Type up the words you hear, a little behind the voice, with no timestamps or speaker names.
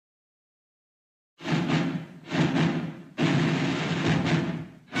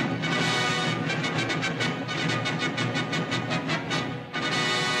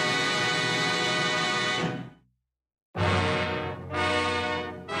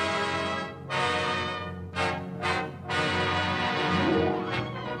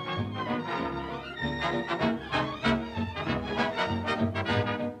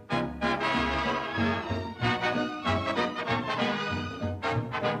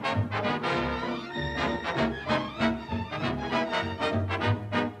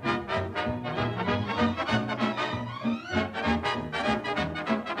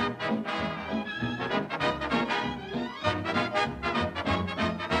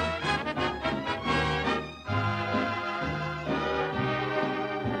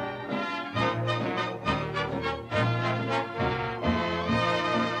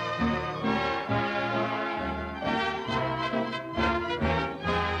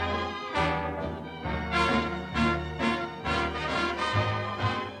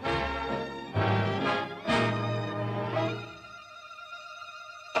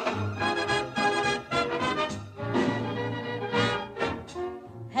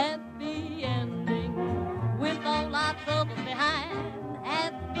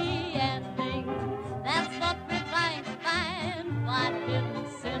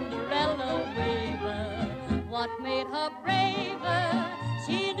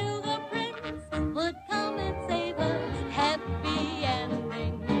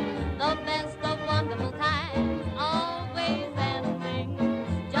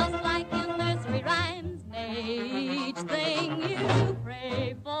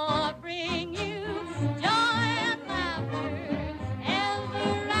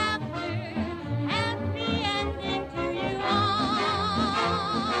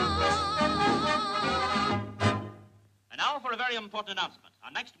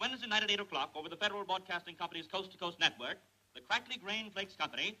Wednesday night at 8 o'clock over the Federal Broadcasting Company's Coast to Coast Network, the Crackly Grain Flakes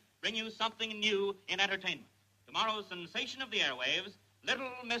Company bring you something new in entertainment. Tomorrow's sensation of the airwaves, Little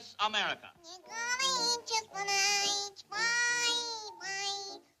Miss America. You're gonna eat just one each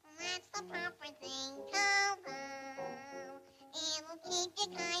bite. That's the proper thing to do. It'll keep you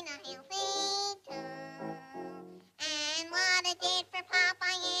kind of healthy, too. And what it did for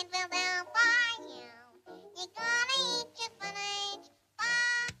Popeye, it will do for you. You're gonna eat just one each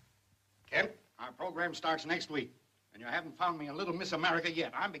bite. Kent, our program starts next week, and you haven't found me a Little Miss America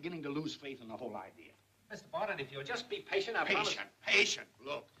yet. I'm beginning to lose faith in the whole idea. Mr. Barnett, if you'll just be patient, I promise... Patient.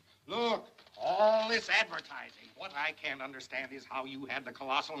 Look. All this advertising. What I can't understand is how you had the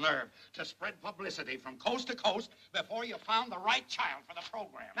colossal nerve to spread publicity from coast to coast before you found the right child for the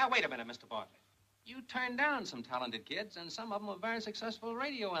program. Now, wait a minute, Mr. Bartlett. You turned down some talented kids, and some of them were very successful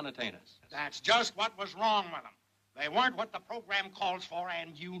radio entertainers. That's just what was wrong with them. They weren't what the program calls for,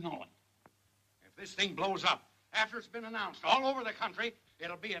 and you know it. If this thing blows up, after it's been announced all over the country,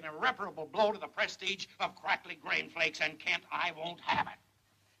 it'll be an irreparable blow to the prestige of Crackly Grain Flakes, and Kent, I won't have it.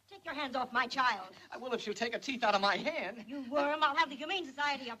 Take your hands off my child. I will if she'll take her teeth out of my hand. You worm, I'll have the Humane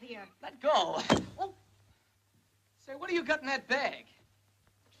Society up here. Let go. Oh. Say, what do you got in that bag?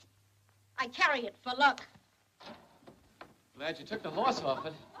 I carry it for luck. Glad you took the horse off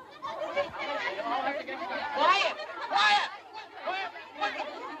it. Quiet!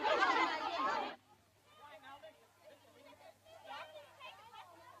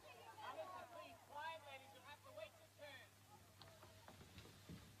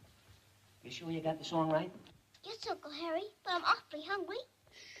 You sure you got the song right? Yes, Uncle Harry, but I'm awfully hungry.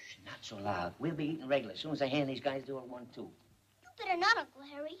 Shh, not so loud. We'll be eating regular as soon as I hand these guys the old 1-2. You better not, Uncle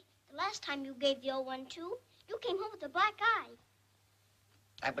Harry. The last time you gave the old 1-2, you came home with a black eye.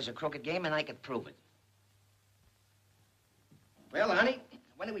 That was a crooked game, and I could prove it. Well, honey,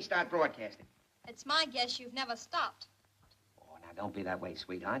 when do we start broadcasting? It's my guess you've never stopped. Oh, now, don't be that way,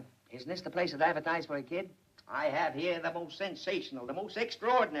 sweetheart. Isn't this the place that advertised for a kid? I have here the most sensational, the most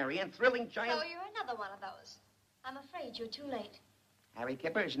extraordinary and thrilling child... Oh, you're another one of those. I'm afraid you're too late. Harry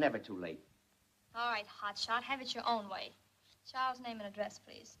Kipper is never too late. All right, hotshot, have it your own way. Child's name and address,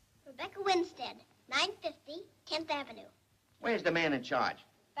 please. Rebecca Winstead, 950 10th Avenue. Where's the man in charge?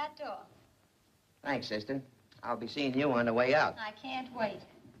 That door. Thanks, sister. I'll be seeing you on the way out. I can't wait.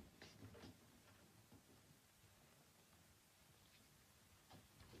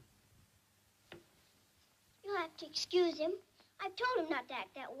 You'll have to excuse him. I've told him not to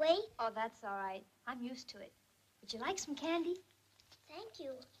act that way. Oh, that's all right. I'm used to it. Would you like some candy? Thank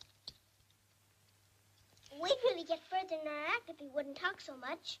you. We'd really get further in our act if he wouldn't talk so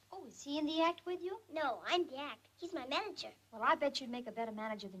much. Oh, is he in the act with you? No, I'm the act. He's my manager. Well, I bet you'd make a better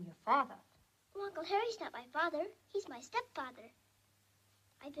manager than your father. Well, Uncle Harry's not my father. He's my stepfather.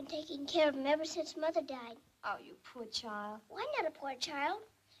 I've been taking care of him ever since Mother died. Oh, you poor child. Well, I'm not a poor child.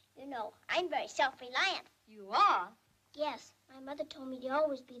 You know, I'm very self-reliant. You are? Yes, my mother told me to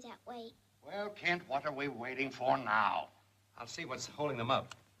always be that way. Well, Kent, what are we waiting for now? I'll see what's holding them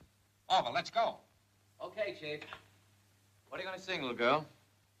up. Orville, let's go. Okay, Chief. What are you going to sing, little girl?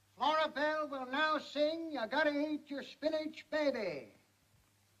 Flora Bell will now sing You Gotta Eat Your Spinach, Baby.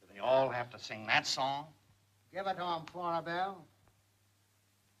 Do they all have to sing that song? Give it to 'em, Flora Bell.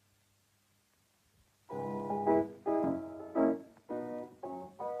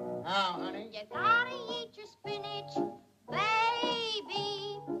 Now, honey. You gotta eat your spinach,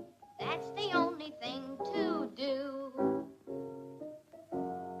 baby. That's the only thing to do.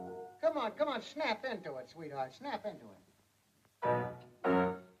 Come on, snap into it, sweetheart. Snap into it.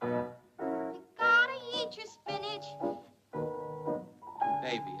 You gotta eat your spinach.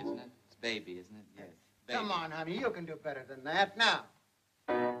 Baby, isn't it? It's baby, isn't it? Yes. Baby. Come on, honey. You can do better than that. Now.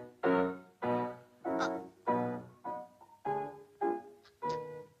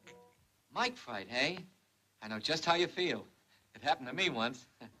 Mike fright, hey? I know just how you feel. It happened to me once.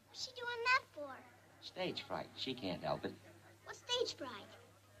 What's she doing that for? Stage fright. She can't help it. What's stage fright?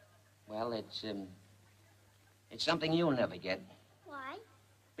 Well, it's something you'll never get. Why?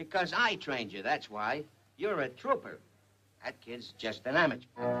 Because I trained you, that's why. You're a trooper. That kid's just an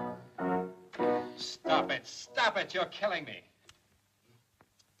amateur. Stop it. You're killing me.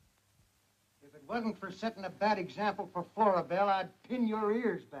 If it wasn't for setting a bad example for Flora Bell, I'd pin your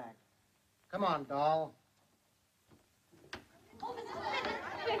ears back. Come on, doll.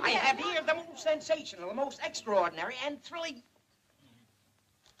 I have here the most sensational, the most extraordinary and thrilling...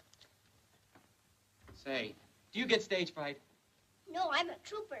 Say, do you get stage fright? No, I'm a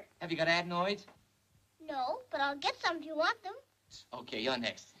trooper. Have you got adenoids? No, but I'll get some if you want them. Okay, you're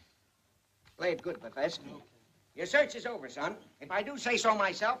next. Play it good, Professor. Your search is over, son. If I do say so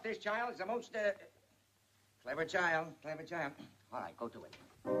myself, this child is the most, clever child. All right, go to it.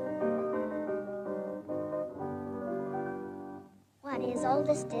 What is all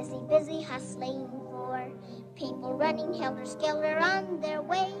this dizzy, busy hustling for? People running helter-skelter on their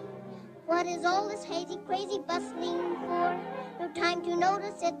way. What is all this hazy, crazy bustling for? No time to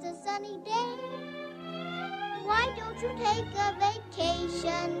notice it's a sunny day. Why don't you take a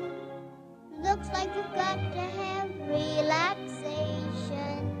vacation? Looks like you've got to have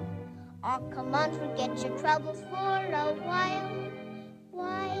relaxation. Oh, come on, forget your troubles for a while.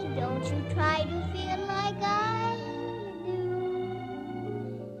 Why don't you try to feel like I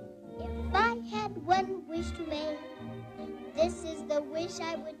do? If I had one wish to make, this is the wish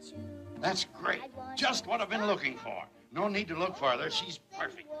I would choose. That's great. Just what I've been looking for. No need to look further. She's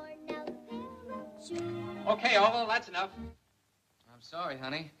perfect. Okay, Oval, that's enough. I'm sorry,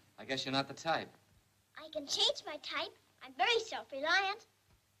 honey. I guess you're not the type. I can change my type. I'm very self-reliant.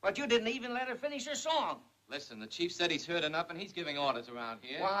 But you didn't even let her finish her song. Listen, the chief said he's heard enough and he's giving orders around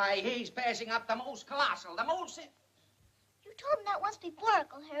here. Why, he's passing up the most colossal, the most... You told him that once before,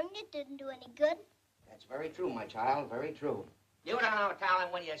 Uncle Harry, and it didn't do any good. That's very true, my child, very true. You don't know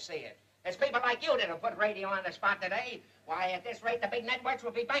talent when you see it. It's people like you that'll put radio on the spot today. Why, at this rate, the big networks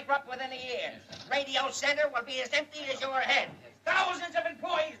will be bankrupt within a year. Radio Center will be as empty as your head. Thousands of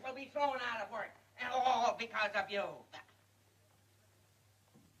employees will be thrown out of work. And all because of you.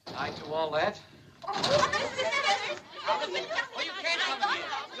 I do all that. Well, you can't come here.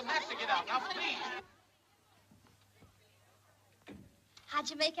 You'll have to get out. Now, please. How'd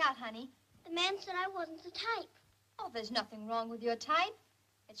you make out, honey? The man said I wasn't the type. Oh, there's nothing wrong with your type.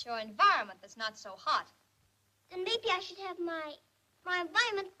 It's your environment that's not so hot. Then maybe I should have my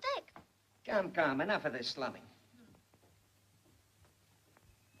environment thick. Come, enough of this slumming.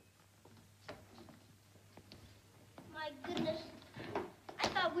 My goodness. I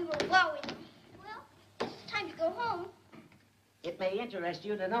thought we were wowing. Well, it's time to go home. It may interest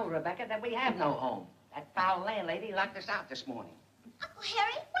you to know, Rebecca, that we have no home. That foul landlady locked us out this morning. Uncle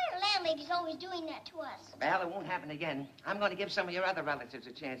Harry, why are landladies always doing that to us? Well, it won't happen again. I'm going to give some of your other relatives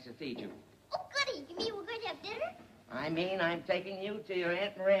a chance to feed you. Oh, goody. You mean we're going to have dinner? I mean, I'm taking you to your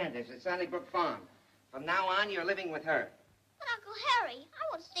Aunt Miranda's at Sunnybrook Farm. From now on, you're living with her. But, Uncle Harry, I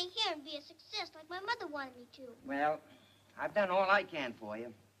want to stay here and be a success like my mother wanted me to. Well, I've done all I can for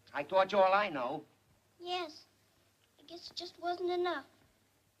you. I taught you all I know. Yes. I guess it just wasn't enough.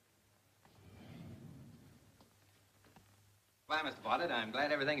 Why, Mr. Bartlett, I'm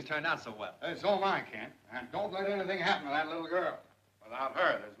glad everything's turned out so well. So am I, Kent. And don't let anything happen to that little girl. Without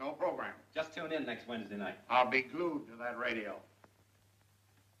her, there's no program. Just tune in next Wednesday night. I'll be glued to that radio.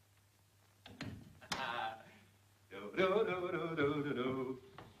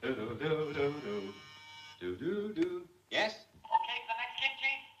 Yes? Okay, the next kid,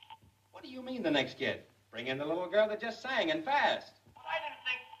 Chief? What do you mean, the next kid? Bring in the little girl that just sang and fast. But I didn't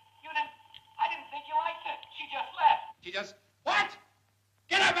think you liked her. She just left. She just... What?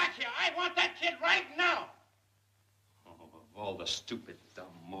 Get her back here. I want that kid right now. Oh, of all the stupid, dumb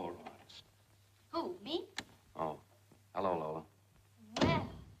morons. Who, me? Oh, hello, Lola. Well,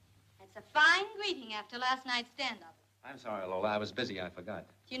 that's a fine greeting after last night's stand-up. I'm sorry, Lola. I was busy. I forgot.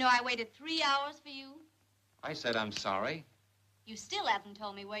 Do you know I waited 3 hours for you? I said I'm sorry. You still haven't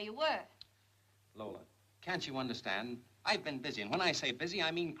told me where you were. Lola, can't you understand? I've been busy, and when I say busy,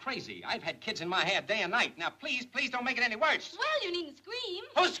 I mean crazy. I've had kids in my hair day and night. Now, please don't make it any worse. Well, you needn't scream.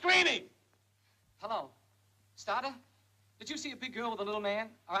 Who's screaming? Hello. Starter? Did you see a big girl with a little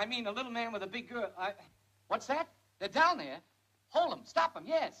man? I mean, a little man with a big girl. What's that? They're down there. Hold them. Stop them,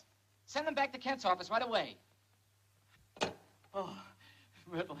 yes. Send them back to Kent's office right away. Oh,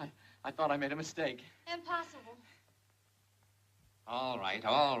 Myrtle, I thought I made a mistake. Impossible. All right,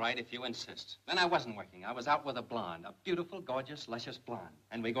 if you insist. Then I wasn't working. I was out with a blonde, a beautiful, gorgeous, luscious blonde.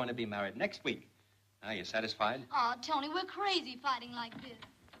 And we're going to be married next week. Are you satisfied? Oh, Tony, we're crazy fighting like this.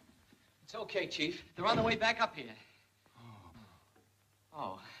 It's okay, Chief. They're on the way back up here.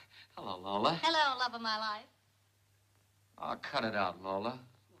 Oh, hello, Lola. Hello, love of my life. Oh, cut it out, Lola.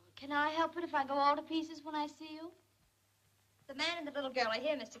 Can I help it if I go all to pieces when I see you? The man and the little girl are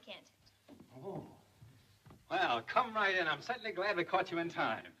here, Mr. Kent. Oh. Well, come right in. I'm certainly glad we caught you in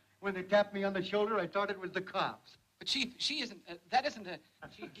time. When they tapped me on the shoulder, I thought it was the cops. But, Chief, she isn't... that isn't a...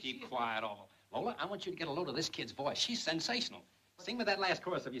 Keep quiet, all. Lola, I want you to get a load of this kid's voice. She's sensational. Sing me that last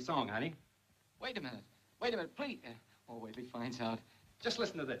chorus of your song, honey. Wait a minute, please. Oh, wait, he finds out. Just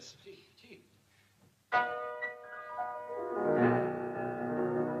listen to this. Chief.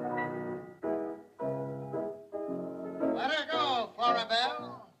 Let her go,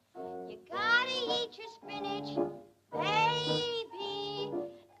 Florabelle. You gotta eat your spinach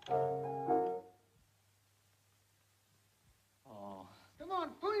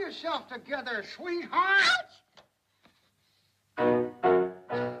yourself together, sweetheart. You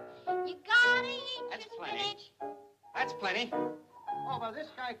gotta eat That's your plenty. spinach. That's plenty. Oh, well, this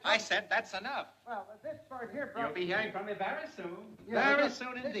guy... I said that's enough. Well, this bird here... You'll be hearing from me very soon. Yeah, very this-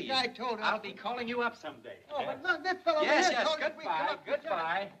 soon this indeed. guy told us- I'll be calling you up someday. Oh, but look, this fellow... Yes, over here yes, told us we come goodbye, up together.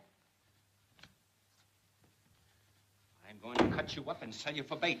 goodbye. I'm going to cut you up and sell you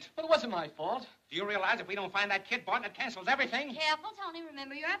for bait. But it wasn't my fault. Do you realize if we don't find that kid, Barton, it cancels everything? Careful, Tony.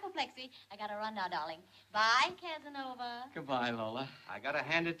 Remember your apoplexy. I gotta run now, darling. Bye, Casanova. Goodbye, Lola. I gotta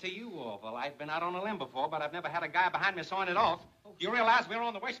hand it to you, Orville. I've been out on a limb before, but I've never had a guy behind me sawing it off. Do you realize we're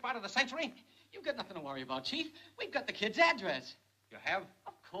on the worst spot of the century? You've got nothing to worry about, Chief. We've got the kid's address. You have?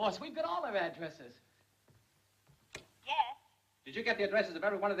 Of course, we've got all their addresses. Yes, Did you get the addresses of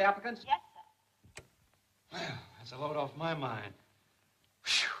every one of the applicants? yes, sir. Well, that's a load off my mind.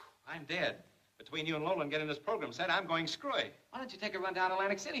 Whew, I'm dead. Between you and Lola and getting this program set, I'm going screwy. Why don't you take a run down to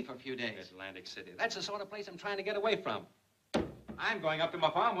Atlantic City for a few days? Atlantic City. That's the sort of place I'm trying to get away from. I'm going up to my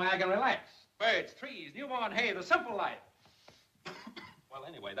farm where I can relax. Birds, trees, newborn hay, the simple life. Well,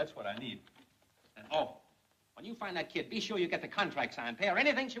 anyway, that's what I need. And, oh, when you find that kid, be sure you get the contract signed. Pay her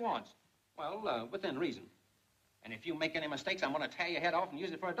anything she wants. Well, within reason. And if you make any mistakes, I'm going to tear your head off and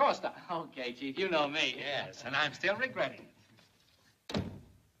use it for a doorstop. Okay, Chief, you know me. Yes, and I'm still regretting it.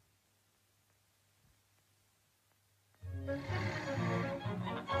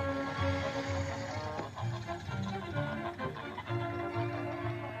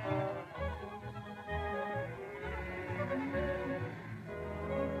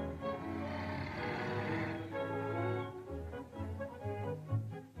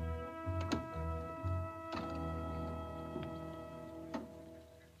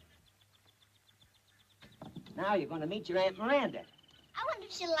 Now you're going to meet your Aunt Miranda. I wonder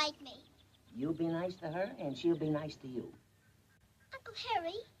if she'll like me. You be nice to her, and she'll be nice to you. Uncle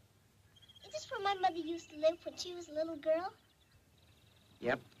Harry, is this where my mother used to live when she was a little girl?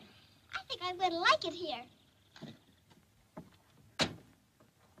 Yep. I think I'm going to like it here.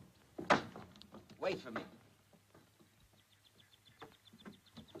 Wait for me.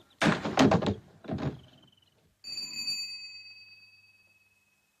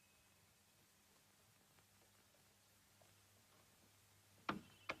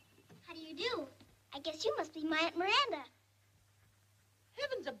 How do you do? I guess you must be my Aunt Miranda.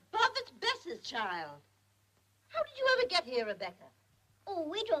 Heavens above, it's Bess's child. How did you ever get here, Rebecca? Oh,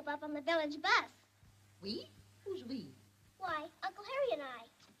 we drove up on the village bus. We? Who's we? Why, Uncle Harry and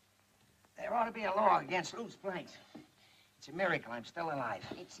I. There ought to be a law against loose planks. It's a miracle I'm still alive.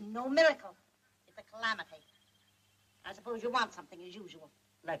 It's no miracle. It's a calamity. I suppose you want something as usual.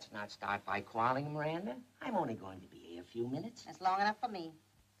 Let's not start by quarreling, Miranda. I'm only going to be here a few minutes. That's long enough for me.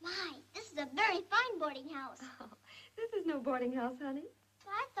 My, this is a very fine boarding house. Oh, this is no boarding house, honey.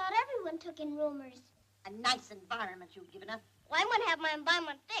 But I thought everyone took in roomers. A nice environment you've given her. Well, I'm going to have my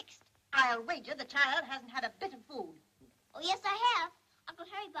environment fixed. I'll wager the child hasn't had a bit of food. Oh, yes, I have. Uncle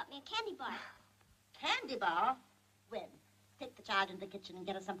Harry bought me a candy bar. Candy bar? When? Take the child into the kitchen and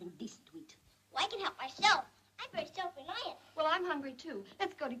get her something decent to eat. Well, I can help myself. I'm very self-reliant. Well, I'm hungry, too.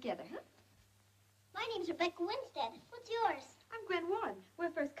 Let's go together, huh? My name's Rebecca Winstead. What's yours? I'm Gwen Warren. We're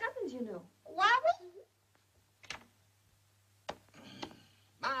first cousins, you know. Are we?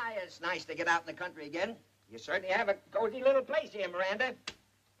 My, it's nice to get out in the country again. You certainly have a cozy little place here, Miranda.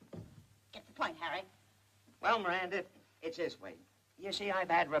 Get the point, Harry. Well, Miranda, it's this way. You see, I've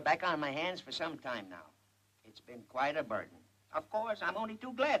had Rebecca on my hands for some time now. It's been quite a burden. Of course, I'm only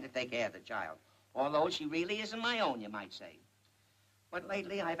too glad to take care of the child, although she really isn't my own, you might say. But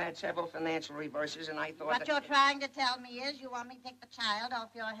lately, I've had several financial reverses, and I thought What that... you're trying to tell me is you want me to take the child off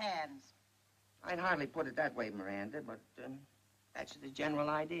your hands. I'd hardly put it that way, Miranda, but that's the general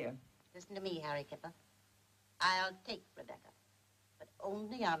idea. Listen to me, Harry Kipper. I'll take Rebecca, but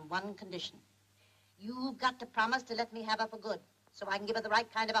only on one condition. You've got to promise to let me have her for good, so I can give her the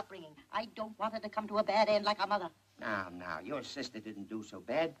right kind of upbringing. I don't want her to come to a bad end like her mother. Now, your sister didn't do so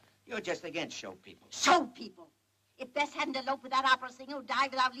bad. You're just against show people. Show people? If Bess hadn't eloped with that opera singer who died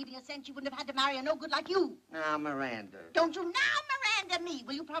without leaving a cent, she wouldn't have had to marry a no-good like you. Now, Miranda. Don't you now Miranda me.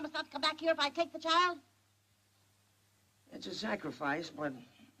 Will you promise not to come back here if I take the child? It's a sacrifice, but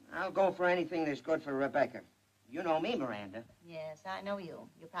I'll go for anything that's good for Rebecca. You know me, Miranda. Yes, I know you.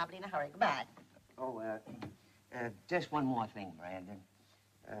 You're probably in a hurry. Goodbye. Oh, just one more thing, Miranda.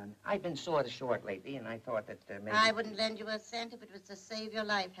 I've been sort of short lately, and I thought that maybe... I wouldn't lend you a cent if it was to save your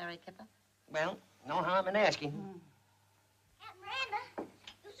life, Harry Kipper. Well, no harm in asking. Aunt Miranda,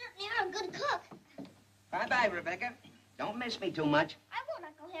 you certainly are a good cook. Bye-bye, Rebecca. Don't miss me too much. I won't,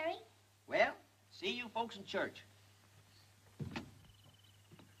 Uncle Harry. Well, see you folks in church.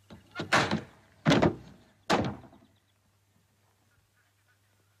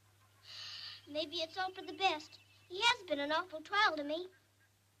 Maybe it's all for the best. He has been an awful trial to me.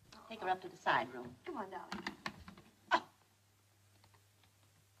 Take her up to the side room. Come on, darling.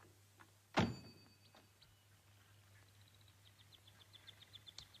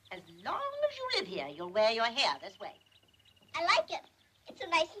 As long as you live here, you'll wear your hair this way. I like it. It's so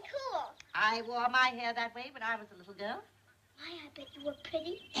nice and cool. I wore my hair that way when I was a little girl. Why, I bet you were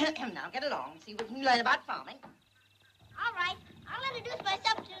pretty. Now get along, see what you can learn about farming. All right. I'll introduce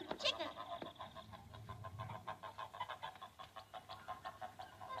myself to the chicken.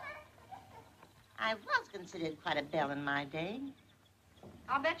 I was considered quite a belle in my day.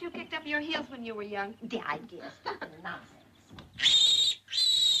 I'll bet you kicked up your heels when you were young. The idea, stuff and nonsense.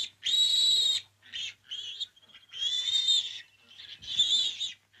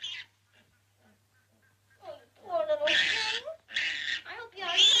 Oh, poor little thing. I hope you're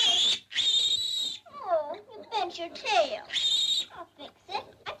okay. Oh, you bent your tail. I'll fix it.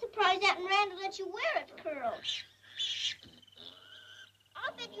 I'm surprised Aunt Miranda let you wear it curled.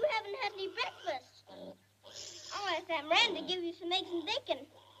 I'll bet you haven't had any breakfast. I'll ask Aunt Miranda to give you some eggs and bacon.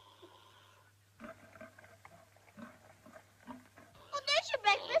 Oh, there's your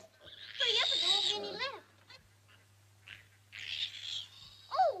breakfast. Hurry up or there won't be any left.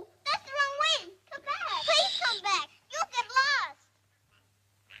 Oh, that's the wrong way. Come back. Please come back. You'll get lost.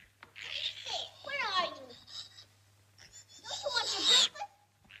 Hey, where are you? Don't you want your breakfast?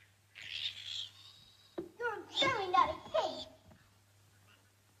 You're a very naughty pig.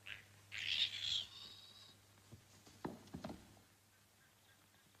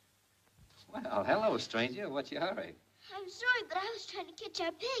 Well, hello, stranger. What's your hurry? I'm sorry, but I was trying to catch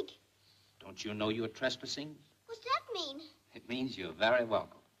our pig. Don't you know you're trespassing? What's that mean? It means you're very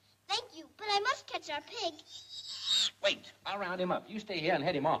welcome. Thank you, but I must catch our pig. Wait, I'll round him up. You stay here and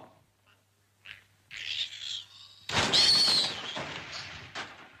head him off.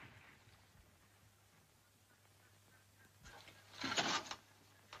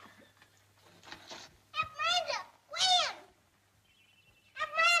 Aunt Miranda, Gwen!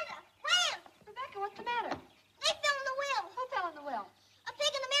 Aunt Miranda, Gwen! Rebecca, what's the matter? They fell in the well. Who fell in the well? A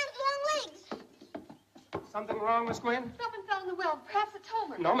pig and a man with long legs. Something wrong, Miss Gwen? Someone fell in the well. Perhaps it's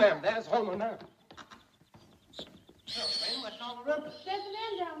Homer. No, ma'am. There's Homer now. What's all the rumpus? There's a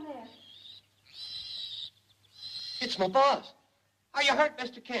man down there. It's my boss. Are you hurt,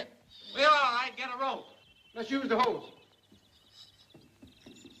 Mr. Kent? We're all right. Get a rope. Let's use the hose.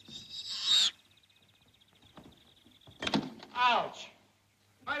 Ouch.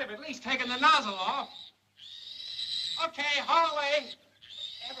 Might have at least taken the nozzle off. Okay, haul away.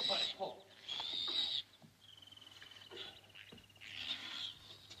 Everybody pull.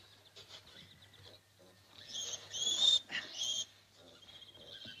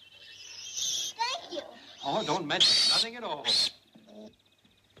 Thank you. Oh, don't mention it. Nothing at all.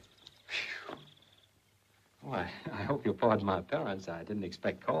 Why, I hope you'll pardon my appearance. I didn't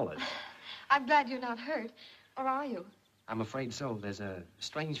expect callers. I'm glad you're not hurt. Or are you? I'm afraid so. There's a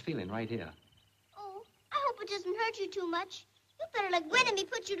strange feeling right here. Oh, I hope it doesn't hurt you too much. You better let Gwen and me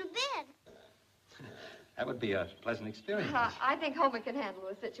put you to bed. That would be a pleasant experience. I think Homer can handle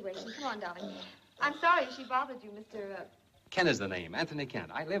the situation. Come on, darling. I'm sorry she bothered you, Mr. Ken is the name, Anthony Kent.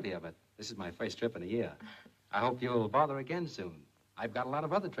 I live here, but this is my first trip in a year. I hope you'll bother again soon. I've got a lot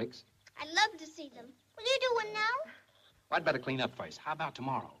of other tricks. I'd love to see them. Will you do one now? Well, I'd better clean up first. How about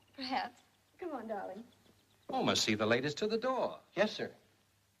tomorrow? Perhaps. Come on, darling. Oh, must see the latest to the door. Yes, sir.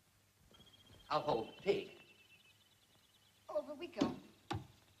 I'll hold the pig. Over we go.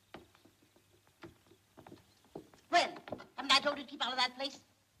 Gwen, haven't I told you to keep out of that place?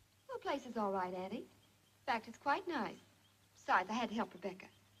 The place is all right, Auntie. In fact, it's quite nice. Besides, I had to help Rebecca.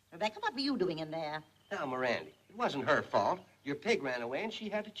 Rebecca, what were you doing in there? Now, Miranda, it wasn't her fault. Your pig ran away and she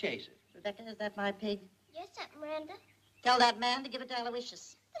had to chase it. Rebecca, is that my pig? Yes, Aunt Miranda. Tell that man to give it to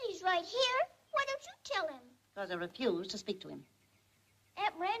Aloysius. But he's right here. Why don't you tell him? Because I refuse to speak to him.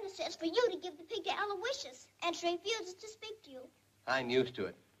 Aunt Miranda says for you to give the pig to Aloysius, and she refuses to speak to you. I'm used to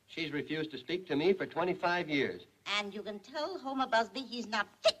it. She's refused to speak to me for 25 years. And you can tell Homer Busby he's not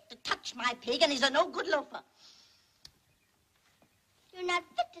fit to touch my pig, and he's a no-good loafer. You're not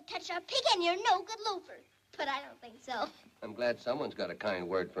fit to touch our pig, and you're no good loafer. But I don't think so. I'm glad someone's got a kind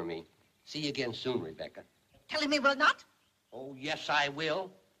word for me. See you again soon, Rebecca. Tell him he will not. Oh, yes, I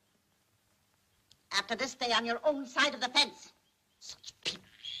will. After this, stay on your own side of the fence. Such people.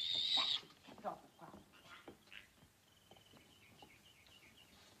 Kept off the ground.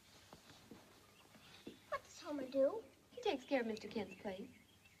 What does Homer do? He takes care of Mr. Kent's place.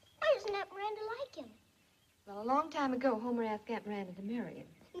 Why doesn't Aunt Miranda like him? Well, a long time ago, Homer asked Aunt Miranda to marry him.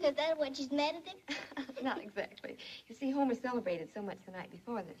 Is that when she's mad at him? Not exactly. You see, Homer celebrated so much the night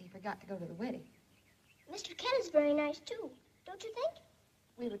before that he forgot to go to the wedding. Mr. Kent is very nice, too. Don't you think?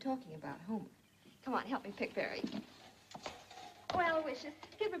 We were talking about Homer. Come on, help me pick berries. Well, Wishes,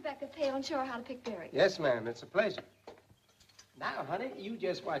 give Rebecca a pail and show her how to pick berries. Yes, ma'am. It's a pleasure. Now, honey, you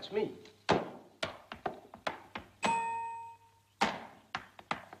just watch me. If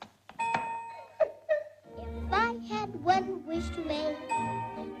I had one wish to make,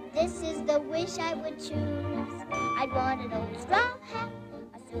 this is the wish I would choose. I'd want an old straw hat,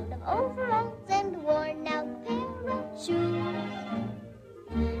 a suit of overalls, and a worn-out pair of shoes.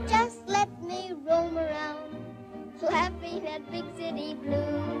 Just let me roam around, laughing at big city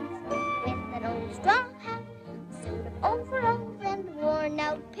blues. With an old straw hat, a suit of overalls, and a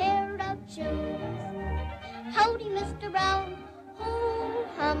worn-out pair of shoes. Howdy, Mr. Brown,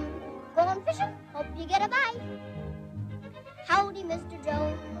 ho-hum. Going fishing, hope you get a bite. Howdy, Mr.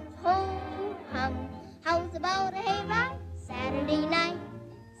 Jones, ho-hum. How's about a hayride Saturday night?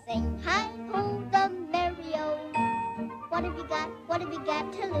 Sing hi-ho the merry-o. What have you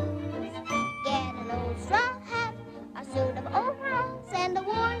got to lose? Get an old straw hat, a suit of overalls, and a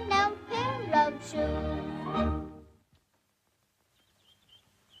worn-out pair of shoes.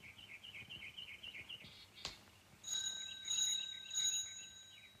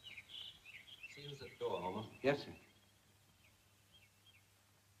 See who's at the door, Homer. Yes, sir.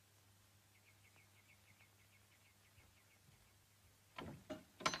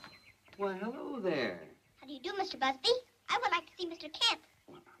 Well, hello there. How do you do, Mr. Busby? I would like to see Mr. Kent.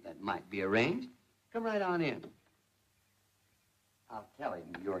 Well, that might be arranged. Come right on in. I'll tell him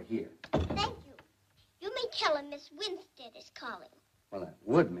you're here. Thank you. You may tell him Miss Winstead is calling. Well, that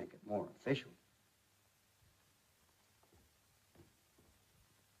would make it more official.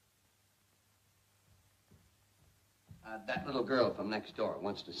 That little girl from next door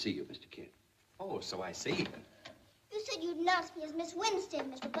wants to see you, Mr. Kent. Oh, so I see. You said you'd announce me as Miss Winstead,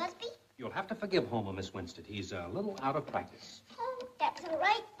 Mr. Busby. You'll have to forgive Homer, Miss Winstead. He's a little out of practice. Oh, that's all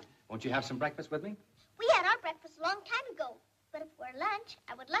right. Won't you have some breakfast with me? We had our breakfast a long time ago. But if we're lunch,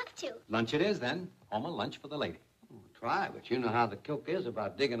 I would love to. Lunch it is, then. Homer, lunch for the lady. Oh, try, but you know how the cook is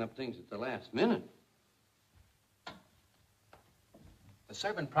about digging up things at the last minute. The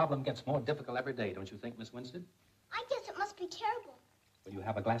servant problem gets more difficult every day, don't you think, Miss Winstead? I guess it must be terrible. Will you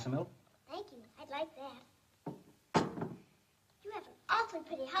have a glass of milk? Thank you. I'd like that. You have an awfully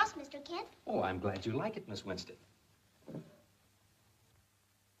pretty house, Mr. Kent. Oh, I'm glad you like it, Miss Winstead.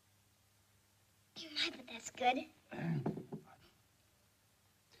 My, but that's good.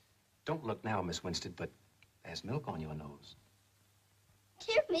 Don't look now, Miss Winstead, but there's milk on your nose.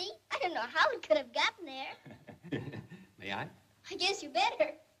 Dear me, I don't know how it could have gotten there. May I? I guess you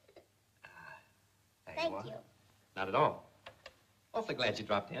better. There Thank are. you. Not at all. Awfully glad you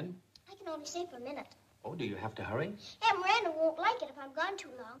dropped in. I can only stay for a minute. Oh, do you have to hurry? Aunt Miranda won't like it if I'm gone too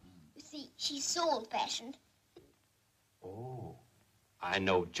long. You see, she's so old-fashioned. Oh, I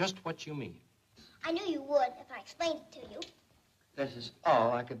know just what you mean. I knew you would if I explained it to you. This is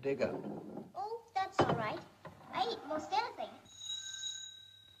all I could dig up. Oh, that's all right. I eat most anything.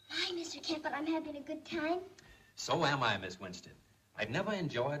 Hi, Mr. Kent, but I'm having a good time. So am I, Miss Winstead. I've never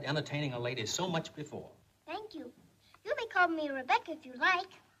enjoyed entertaining a lady so much before. Thank you. You may call me Rebecca if you like.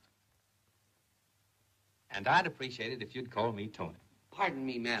 And I'd appreciate it if you'd call me Tony. Pardon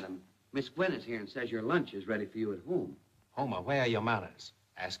me, madam. Miss Gwen is here and says your lunch is ready for you at home. Homer, where are your manners?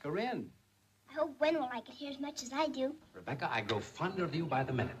 Ask her in. I hope Gwen will like it here as much as I do. Rebecca, I grow fonder of you by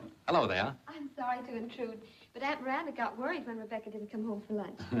the minute. Hello there. I'm sorry to intrude, but Aunt Miranda got worried when Rebecca didn't come home for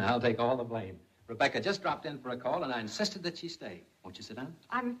lunch. I'll take all the blame. Rebecca just dropped in for a call, and I insisted that she stay. Won't you sit down?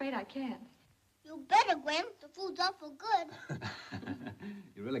 I'm afraid I can't. You better, Gwen. The food's awful good.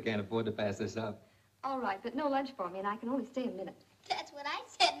 You really can't afford to pass this up. All right, but no lunch for me, and I can only stay a minute. That's what I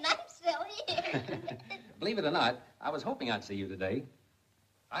said, and I'm still here. Believe it or not, I was hoping I'd see you today.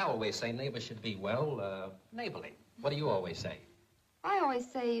 I always say neighbors should be, well, neighborly. What do you always say? I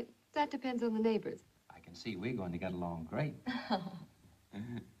always say, that depends on the neighbors. I can see we're going to get along great.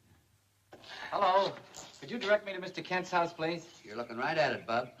 Hello. Could you direct me to Mr. Kent's house, please? You're looking right at it,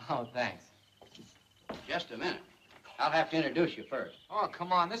 Bub. Oh, thanks. Just a minute. I'll have to introduce you first. Oh,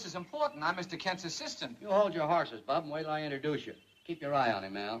 come on. This is important. I'm Mr. Kent's assistant. You hold your horses, Bub, and wait till I introduce you. Keep your eye on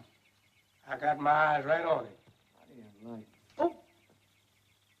him, Al. I got my eyes right on him. Oh.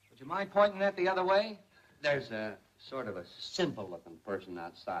 Would you mind pointing that the other way? There's a sort of a simple-looking person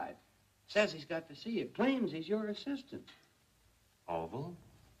outside. Says he's got to see you. Claims he's your assistant. Orville?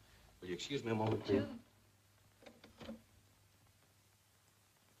 Will you excuse me a moment, please? Sure.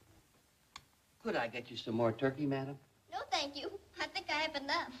 Could I get you some more turkey, madam? No, thank you. I think I half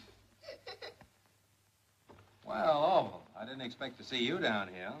enough. Well, Orville, I didn't expect to see you down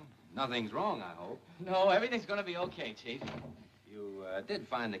here. Nothing's wrong, I hope. No, everything's going to be okay, Chief. You did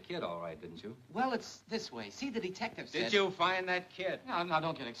find the kid all right, didn't you? Well, it's this way. See, the detective said... Did you find that kid? No,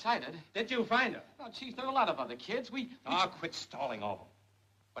 don't get excited. Did you find her? No, Chief, there are a lot of other kids. Quit stalling, Orville.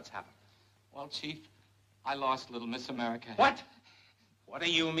 What's happened? Well, Chief, I lost little Miss America. What? What do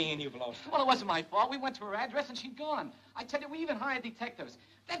you mean you've lost her? Well, it wasn't my fault. We went to her address and she'd gone. I tell you, we even hired detectives.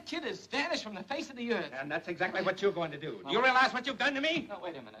 That kid has vanished from the face of the earth. And that's exactly what you're going to do. Do you realize what you've done to me? No,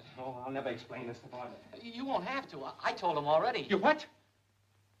 wait a minute. Oh, I'll never explain this to Bartlett. You won't have to. I told him already. You what?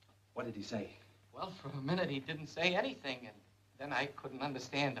 What did he say? Well, for a minute he didn't say anything, and then I couldn't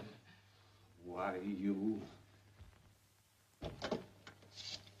understand him. Why, you...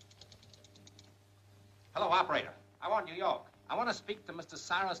 Hello, operator. I want New York. I want to speak to Mr.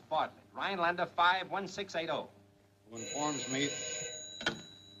 Cyrus Bartlett, Rhinelander 51680. Who informs me...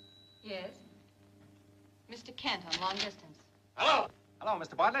 Yes? Mr. Kent on long distance. Hello? Hello,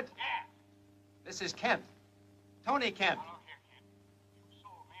 Mr. Bartlett? Yeah. This is Kent. Tony Kent. Hello, here, Kent. You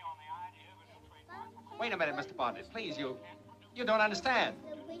sold me on the idea of a new trademark. Wait a minute, Mr. Bartlett. Please, you don't understand.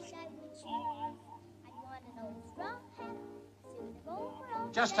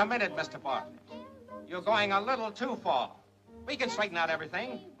 Just a minute, Mr. Bartlett. You're going a little too far. We can straighten out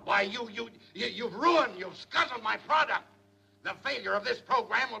everything. Why, you've ruined, you've scuttled my product. The failure of this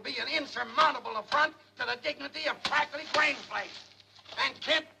program will be an insurmountable affront to the dignity of Crackly Grain Flakes. And,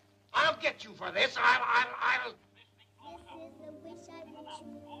 Kent, I'll get you for this. I'll... This is the wish I would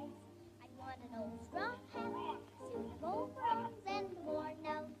choose. I want an old straw hat, suit of overalls, and a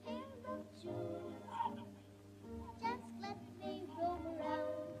worn-out pair of shoes. Just let me roam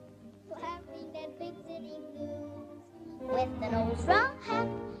around, laughing at big city blues. With an old straw hat,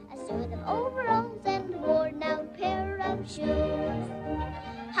 a suit of overalls, and a worn-out pair of shoes.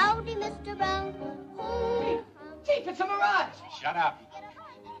 Howdy, Mr. Brown. Chief, it's a mirage. Shut up.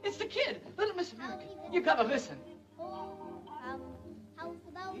 It's the kid, little Miss America. You gotta listen. How's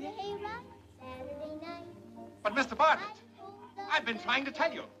about the hayride Saturday night? But, Mr. Bartlett, I've been trying to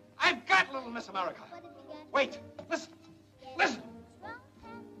tell you. I've got little Miss America. Wait, listen. Listen.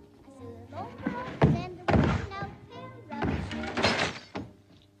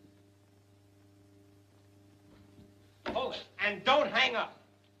 Hold it, and don't hang up.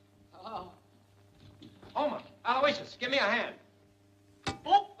 Hello. Homer, Aloysius, give me a hand.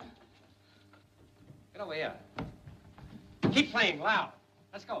 Oh! Get over here. Keep playing loud.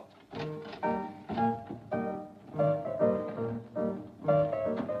 Let's go.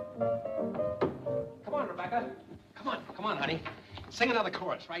 Come on, Rebecca. Come on, honey. Sing another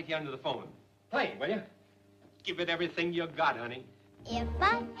chorus right here under the phone. Play, will you? Give it everything you got, honey. If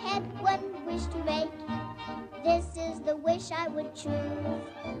I had one wish to make, this is the wish I would choose.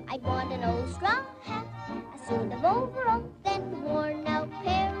 I'd want an old straw hat, a suit of overalls, and a worn-out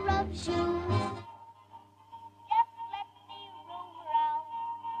pair of shoes. Just let me roam around,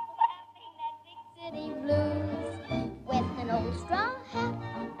 laughing at big city blues. With an old straw hat,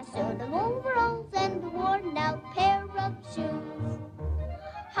 a suit of overalls, and a worn-out pair of shoes.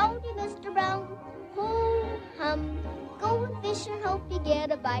 Howdy, Mr. Brown. Ho-hum. Go and fish and hope you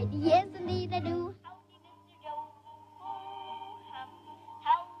get a bite. Yes, indeed I do. Howdy, Mr. Jones. Ho-hum.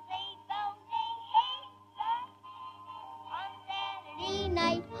 How's a on Saturday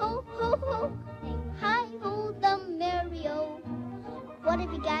night? Ho-ho-ho. Hang high, ho, the merry-o. What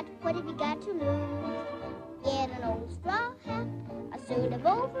have you got? What have you got to lose? Get an old straw hat, a suit of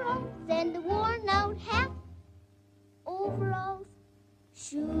overalls, and a worn-out hat. Overalls,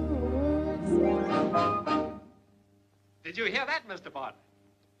 shoes. Did you hear that, Mr. Bartlett?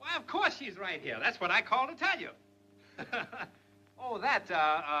 Why, of course she's right here. That's what I called to tell you. Oh, that,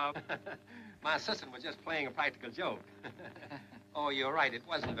 my assistant was just playing a practical joke. Oh, you're right. It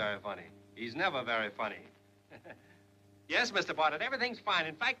wasn't very funny. He's never very funny. Yes, Mr. Bartlett, everything's fine.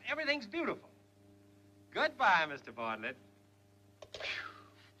 In fact, everything's beautiful. Goodbye, Mr. Bartlett.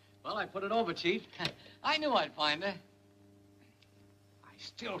 Well, I put it over, Chief. I knew I'd find her. I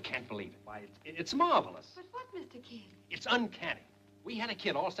still can't believe it. Why, it's marvelous. But what, Mr. King? It's uncanny. We had a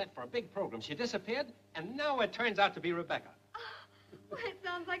kid all set for a big program. She disappeared, and now it turns out to be Rebecca. Well, it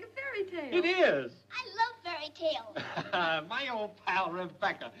sounds like a fairy tale. It is. I love fairy tales. My old pal,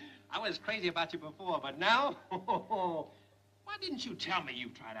 Rebecca. I was crazy about you before, but now... Why didn't you tell me you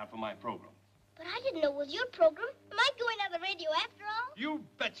tried out for my program? But I didn't know it was your program. Am I going on the radio after all? You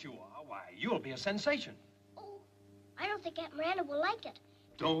bet you are. Why, you'll be a sensation. Oh, I don't think Aunt Miranda will like it.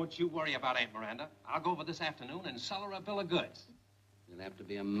 Don't you worry about Aunt Miranda. I'll go over this afternoon and sell her a bill of goods. You'll have to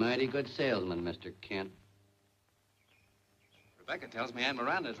be a mighty good salesman, Mr. Kent. Rebecca tells me Aunt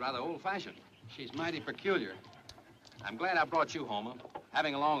Miranda's rather old-fashioned. She's mighty peculiar. I'm glad I brought you, Homer.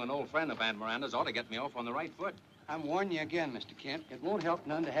 Having along an old friend of Aunt Miranda's ought to get me off on the right foot. I'm warning you again, Mr. Kent. It won't help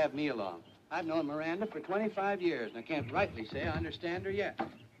none to have me along. I've known Miranda for 25 years, and I can't rightly say I understand her yet.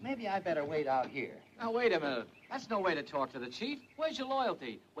 Maybe I better wait out here. Now, wait a minute. That's no way to talk to the chief. Where's your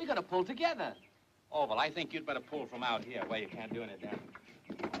loyalty? We gotta pull together. Oh, well, I think you'd better pull from out here where you can't do any damage.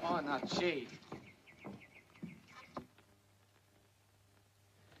 Oh, now, chief.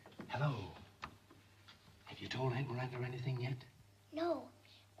 Hello. Have you told Aunt Miranda anything yet? No.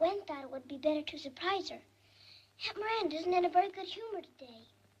 Gwen thought it would be better to surprise her. Aunt Miranda isn't in a very good humor today.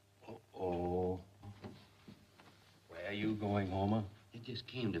 Uh-oh. Where are you going, Homer? It just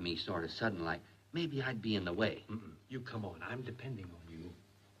came to me sort of sudden, like maybe I'd be in the way. You come on. I'm depending on you.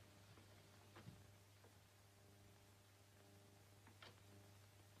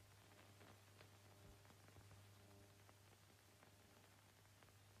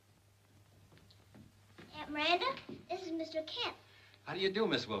 Aunt Miranda, this is Mr. Kent. How do you do,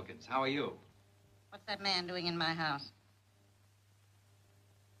 Miss Wilkins? How are you? What's that man doing in my house?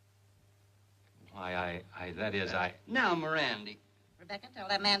 Why, Now, Miranda. Rebecca, tell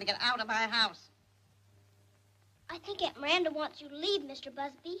that man to get out of my house. I think Aunt Miranda wants you to leave, Mr.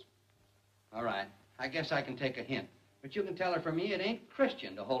 Busby. All right. I guess I can take a hint. But you can tell her for me it ain't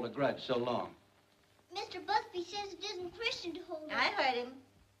Christian to hold a grudge so long. Mr. Busby says it isn't Christian to hold it. I heard him.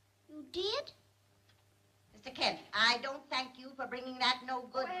 You did? Mr. Kent, I don't thank you for bringing that no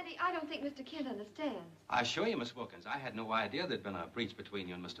good... Oh, Auntie, I don't think Mr. Kent understands. I assure you, Miss Wilkins, I had no idea there'd been a breach between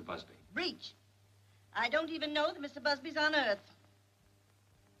you and Mr. Busby. Breach? I don't even know that Mr. Busby's on Earth.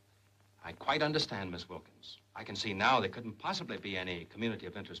 I quite understand, Miss Wilkins. I can see now there couldn't possibly be any community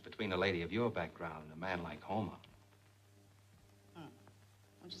of interest between a lady of your background and a man like Homer. Won't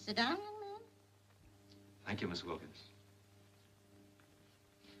you sit down, young man? Thank you, Miss Wilkins.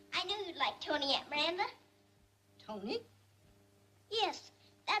 I knew you'd like Tony, Aunt Miranda. Tony? Yes,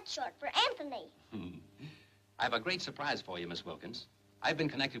 that's short for Anthony. I have a great surprise for you, Miss Wilkins. I've been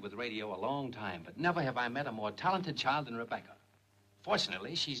connected with radio a long time, but never have I met a more talented child than Rebecca.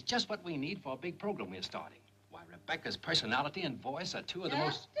 Fortunately, she's just what we need for a big program we're starting. Why, Rebecca's personality and voice are two of the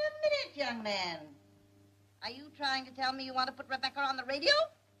most... Just a minute, young man. Are you trying to tell me you want to put Rebecca on the radio?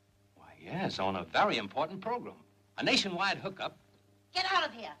 Why, yes, on a very important program. A nationwide hookup. Get out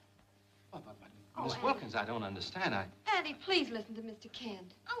of here. Miss Wilkins, I don't understand. Auntie, please listen to Mr.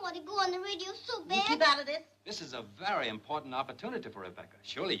 Kent. I want to go on the radio so bad. You keep out of this. This is a very important opportunity for Rebecca.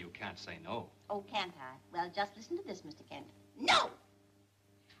 Surely you can't say no. Oh, can't I? Well, just listen to this, Mr. Kent. No!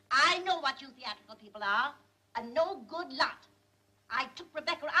 I know what you theatrical people are. A no-good lot. I took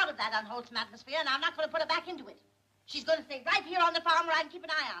Rebecca out of that unwholesome atmosphere, and I'm not going to put her back into it. She's going to stay right here on the farm where I can keep an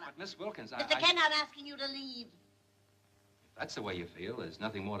eye on her. But, Miss Wilkins, Mr. Kent, I'm asking you to leave. If that's the way you feel, there's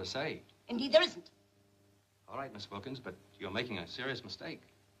nothing more to say. Indeed, there isn't. All right, Miss Wilkins, but you're making a serious mistake.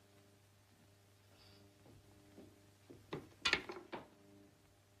 I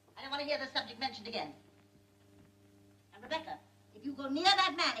don't want to hear the subject mentioned again. And Rebecca, if you go near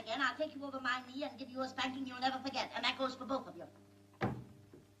that man again, I'll take you over my knee and give you a spanking you'll never forget. And that goes for both of you.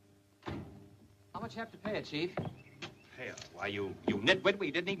 How much you have to pay her, Chief? Pay her? Why, you nitwit,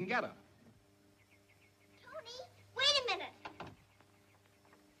 we didn't even get her. Tony, wait a minute.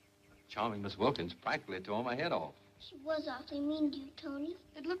 Charming Miss Wilkins practically tore my head off. She was awfully mean to you, Tony.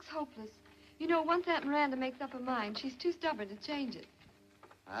 It looks hopeless. You know, once Aunt Miranda makes up her mind, she's too stubborn to change it.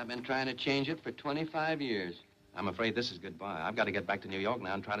 I've been trying to change it for 25 years. I'm afraid this is goodbye. I've got to get back to New York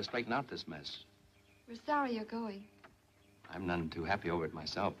now and try to straighten out this mess. We're sorry you're going. I'm none too happy over it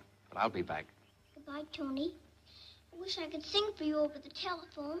myself, but I'll be back. Goodbye, Tony. I wish I could sing for you over the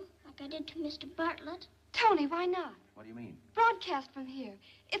telephone, like I did to Mr. Bartlett. Tony, why not? What do you mean? Broadcast from here.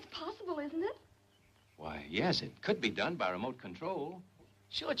 It's possible, isn't it? Why, yes, it could be done by remote control.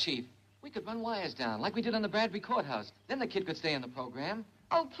 Sure, Chief. We could run wires down, like we did on the Bradbury Courthouse. Then the kid could stay in the program.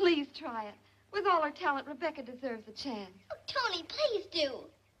 Oh, please try it. With all her talent, Rebecca deserves a chance. Oh, Tony, please do.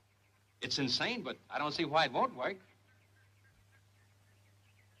 It's insane, but I don't see why it won't work.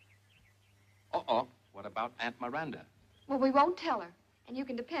 Uh-oh. What about Aunt Miranda? Well, we won't tell her, and you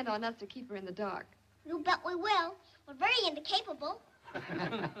can depend on us to keep her in the dark. You bet we will. We're very incapable.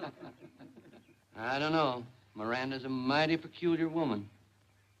 I don't know. Miranda's a mighty peculiar woman.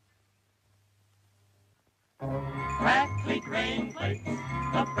 Crackly grain flakes,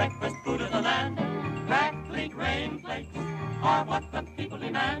 the breakfast food of the land. Crackly grain flakes are what the people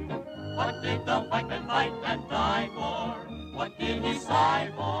demand. What did the white man fight and die for? What did he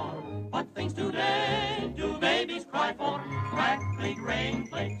sigh for? What things today do babies cry for? Crackly grain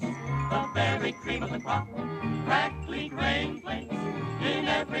flakes, the very cream of the crop. Crackly grain flakes.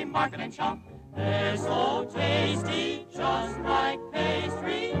 market and shop. They're so tasty, just like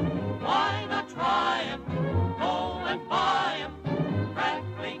pastry. Why not try 'em? Go and buy 'em.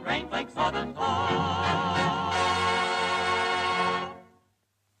 Crackly grain flakes are the top.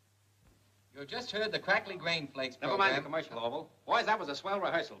 You just heard the Crackly Grain Flakes Never program. mind the commercial, Orville. Boys, that was a swell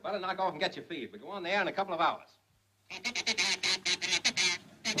rehearsal. Better knock off and get your feed. We go on the air in a couple of hours.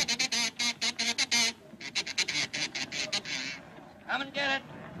 Come and get it.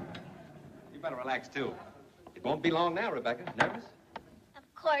 You better relax, too. It won't be long now, Rebecca. Nervous? Of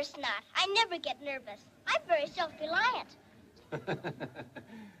course not. I never get nervous. I'm very self-reliant.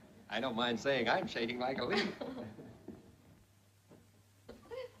 I don't mind saying I'm shaking like a leaf.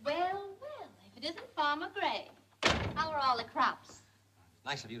 Well, if it isn't Farmer Gray. How are all the crops?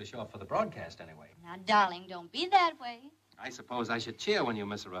 Nice of you to show up for the broadcast, anyway. Now, darling, don't be that way. I suppose I should cheer when you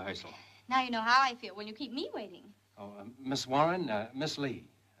miss a rehearsal. Now you know how I feel when you keep me waiting. Oh, Miss Warren, Miss Lee.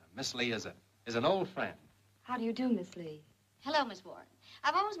 Miss Lee is an old friend. How do you do, Miss Lee? Hello, Miss Warren.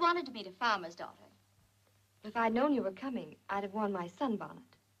 I've always wanted to meet a farmer's daughter. If I'd known you were coming, I'd have worn my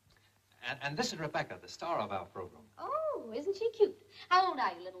sunbonnet. And this is Rebecca, the star of our program. Oh, isn't she cute? How old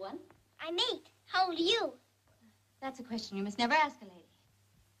are you, little one? I'm 8. How old are you? That's a question you must never ask a lady.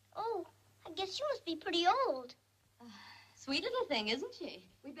 Oh, I guess you must be pretty old. Sweet little thing, isn't she?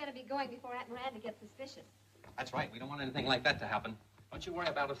 We'd better be going before Aunt Miranda gets suspicious. That's right. We don't want anything like that to happen. Don't you worry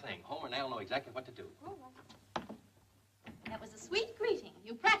about a thing. Homer and I'll know exactly what to do. Oh, well. That was a sweet greeting.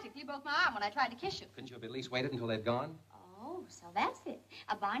 You practically broke my arm when I tried to kiss you. Couldn't you have at least waited until they'd gone? Oh, so that's it.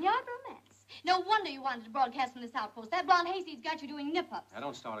 A barnyard romance. No wonder you wanted to broadcast from this outpost. That blonde hayseed's got you doing nip-ups. Now,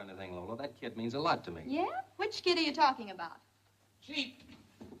 don't start anything, Lola. That kid means a lot to me. Yeah? Which kid are you talking about? Chief,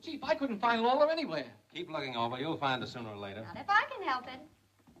 I couldn't find Lola anywhere. Keep looking over. You'll find her sooner or later. Not if I can help it.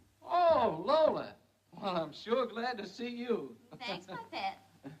 Oh, Lola. Well, I'm sure glad to see you. Thanks, my pet.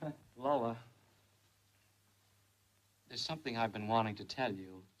 Lola, there's something I've been wanting to tell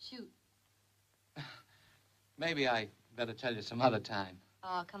you. Shoot. Maybe I better tell you some other time.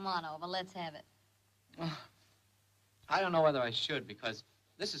 Oh, come on over. Let's have it. I don't know whether I should, because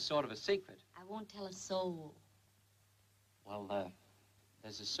this is sort of a secret. I won't tell a soul. Well,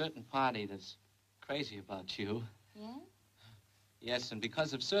 there's a certain party that's crazy about you. Yeah? Yes, and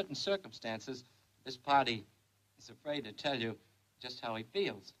because of certain circumstances, this party is afraid to tell you just how he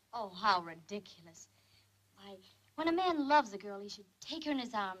feels. Oh, how ridiculous. Why, when a man loves a girl, he should take her in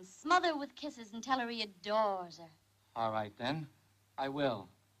his arms, smother her with kisses, and tell her he adores her. All right, then. I will.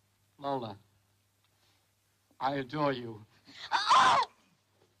 Lola, I adore you. Oh!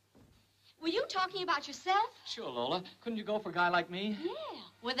 Were you talking about yourself? Sure, Lola. Couldn't you go for a guy like me? Yeah,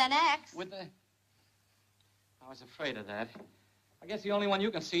 with an axe. I was afraid of that. I guess the only one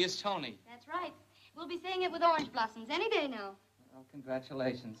you can see is Tony. That's right. We'll be saying it with orange blossoms any day now. Well,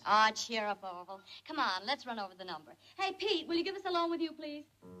 congratulations. Oh, cheer up, Orville. Come on, let's run over the number. Hey, Pete, will you give us a loan with you, please?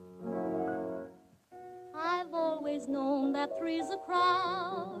 I've always known that three's a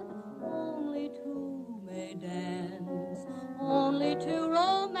crowd, only two may dance, only two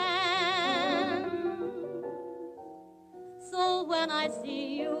romance. So when I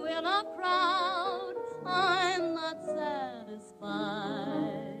see you in a crowd, I'm not satisfied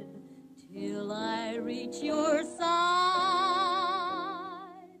till I reach your side.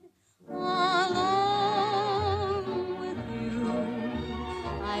 Alone with you,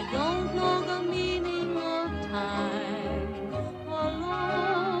 I don't know the meaning of time.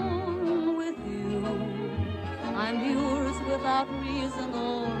 Alone with you, I'm yours without reason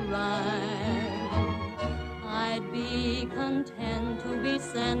or rhyme. I'd be content to be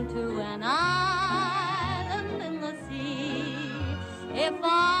sent to an island in the sea if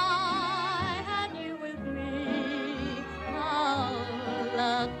I had you with me. How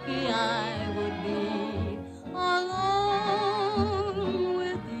lucky I would be. Alone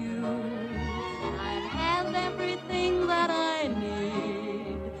with you, I'd have everything that I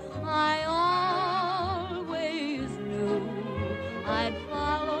need. I always knew I'd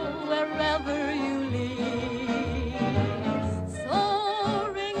follow wherever you lead.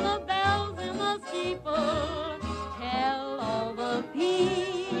 So ring the bells in the steeple, tell all the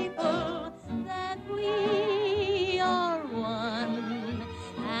people that we are one,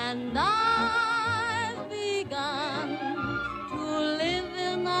 and I've begun to live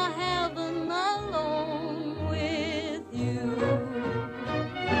in a heaven alone with you.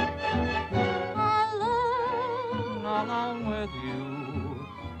 Alone with you,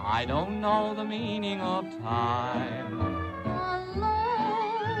 I don't know the meaning of time.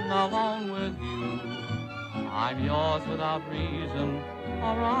 Alone with you, I'm yours without reason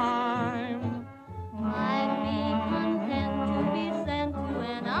or rhyme. I'd be content to be sent to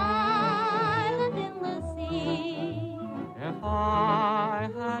an island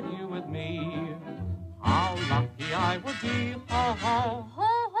Ho, ho,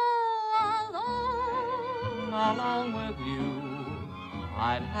 alone, alone with you,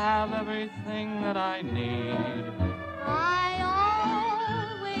 I'd have everything that I need.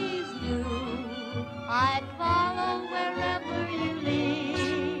 I always knew I'd follow wherever you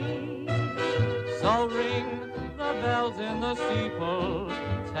lead. So ring the bells in the steeple,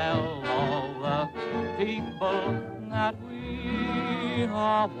 tell all the people that we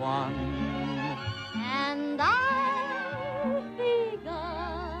are one. And I've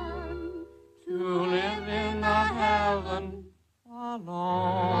begun to live in the heaven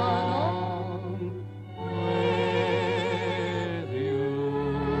alone with you.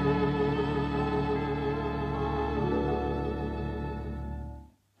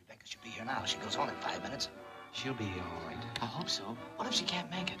 Rebecca should be here now. She goes home in 5 minutes. She'll be all right. I hope so. What if she can't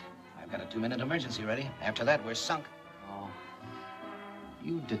make it? I've got a 2-minute emergency ready. After that, we're sunk. Oh.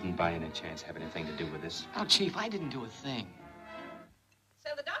 You didn't by any chance have anything to do with this. Oh, Chief, I didn't do a thing.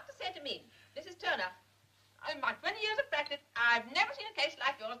 So the doctor said to me, Mrs. Turner, in my 20 years of practice, I've never seen a case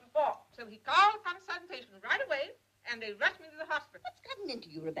like yours before. So he called upon a sudden patient right away, and they rushed me to the hospital. What's gotten into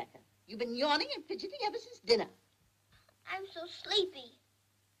you, Rebecca? You've been yawning and fidgeting ever since dinner. I'm so sleepy.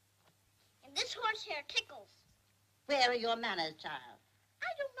 And this horsehair tickles. Where are your manners, child?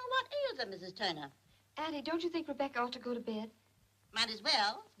 I don't know what ails her, Mrs. Turner. Auntie, don't you think Rebecca ought to go to bed? Might as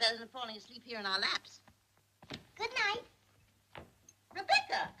well. It's better than falling asleep here in our laps. Good night.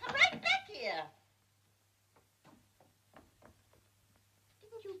 Rebecca, come right back here.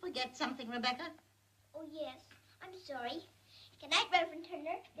 Didn't you forget something, Rebecca? Oh, yes. I'm sorry. Good night, Reverend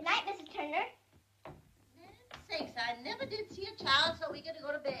Turner. Good night, Mrs. Turner. Land's sakes, I never did see a child so eager to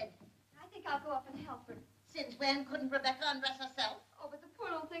go to bed. I think I'll go up and help her. Since when couldn't Rebecca undress herself? Oh, but the poor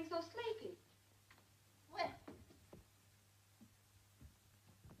little thing's so sleepy. Well,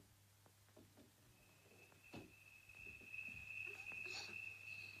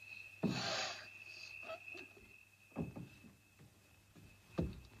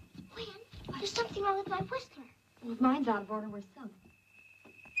 There's something wrong with my whistler. Well, if mine's out of order, we're sunk.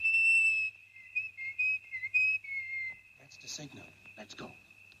 That's the signal. Let's go.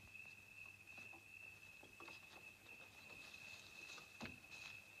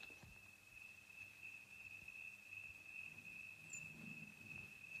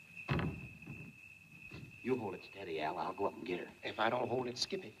 You hold it steady, Al. I'll go up and get her. If I don't hold it,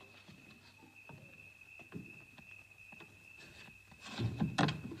 skip it.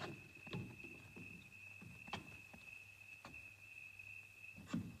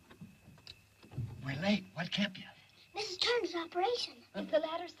 We're late. What kept you? Mrs. Turner's operation. Is the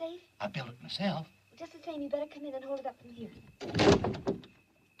ladder safe? I built it myself. Just the same, you better come in and hold it up from here.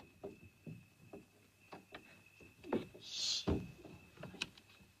 Shh. You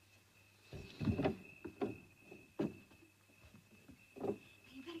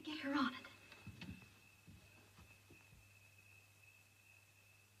better get her on it.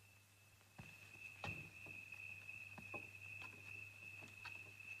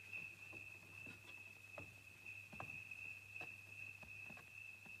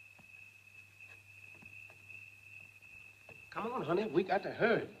 Come on, honey. We got to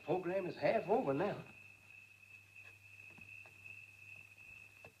hurry. The program is half over now.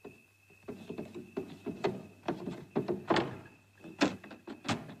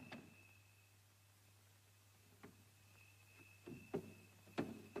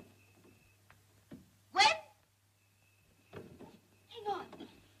 Gwen? Hang on.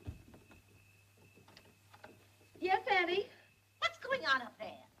 Yes, Auntie? What's going on up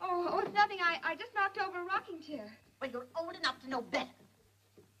there? Oh, it's nothing. I just knocked over a rocking chair. Well, you're old enough to know better.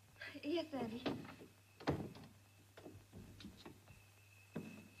 Yes, Auntie.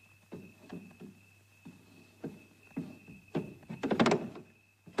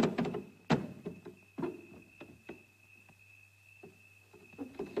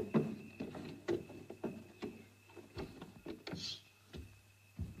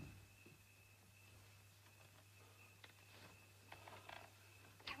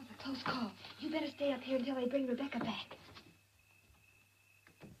 That was a close call. You better stay up here until they bring Rebecca back.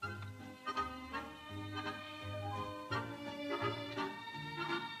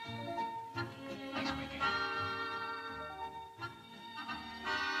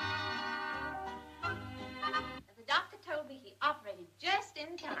 The doctor told me he operated just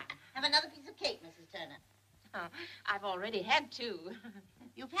in time. Have another piece of cake, Mrs. Turner. Oh, I've already had 2.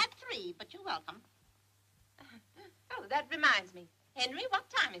 You've had 3, but you're welcome. Oh, that reminds me. Henry, what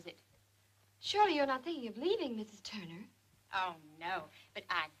time is it? Surely you're not thinking of leaving, Mrs. Turner. Oh, no. But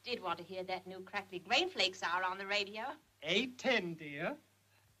I did want to hear that new crackly grain flakes hour on the radio. 8:10, dear.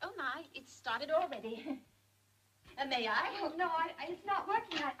 Oh, my. It's started already. May I? Oh, no, it's not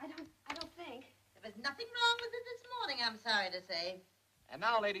working. I don't think. There was nothing wrong with it this morning, I'm sorry to say. And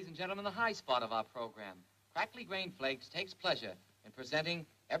now, ladies and gentlemen, the high spot of our program. Crackly Grain Flakes takes pleasure in presenting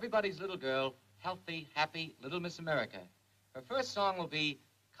everybody's little girl, healthy, happy Little Miss America. Her first song will be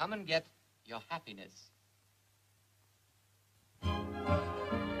Come and Get Your Happiness.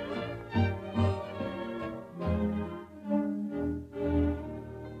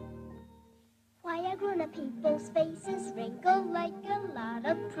 Why are grown-up people's faces wrinkled like a lot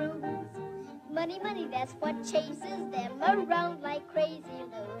of prunes? Money, money, that's what chases them around like crazy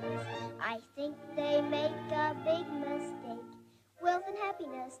loons. I think they make a big mistake. Wealth and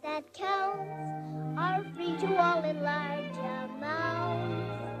happiness that counts are free to all in large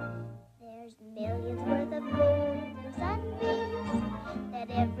amounts. There's millions worth of gold and sunbeams that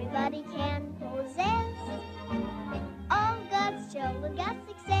everybody can possess. All God's children got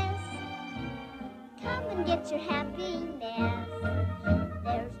success. Come and get your happiness.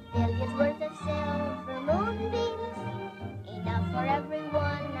 There's billions worth of silver moonbeams, enough for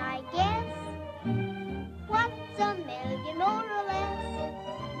everyone, I guess. What's a million more or less?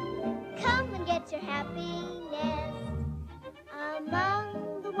 Come and get your happiness.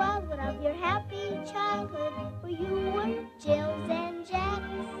 Among the wildwood of your happy childhood, where you were Jills and Jacks.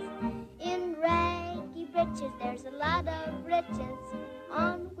 In raggy breeches, there's a lot of riches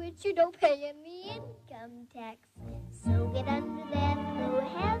on which you don't pay any income tax. So get under that blue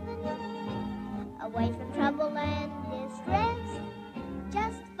heaven, away from trouble and distress.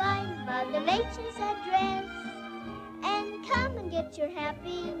 Just find Mother Nature's address and come and get your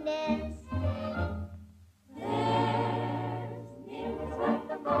happiness. There's millions worth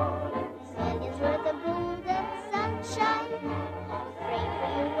of gold and millions worth of gold and sunshine, free for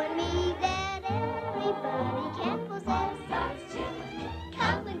you and me that everybody can possess.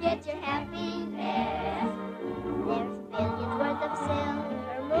 Come and get your happiness. There's billions worth of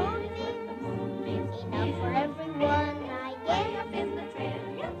silver moonbeams, enough for everyone, I guess.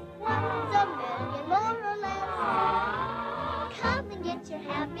 What's a million more or less? Come and get your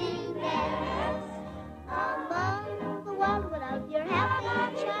happiness. Among the wildwood of your happy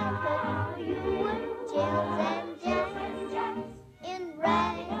childhood, where you were Jills and Jacks. In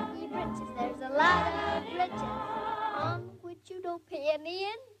raggy breeches, there's a lot of riches on which you don't pay any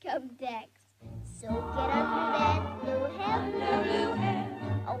income tax. So get under that blue heaven,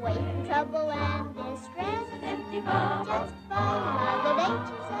 away from trouble and distress. Just find Mother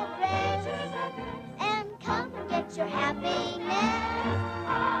Nature's address and come and get your happiness.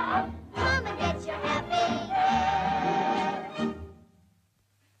 Come and get your happiness.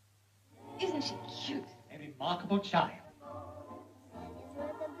 Isn't she cute? A remarkable child.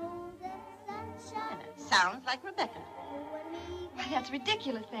 And it sounds like Rebecca. Why, that's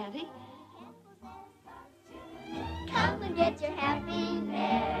ridiculous, Auntie. Come and get your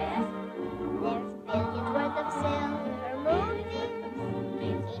happiness. There's billions worth of silver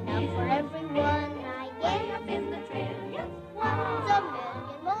moonbeams, enough for everyone, I guess. What's a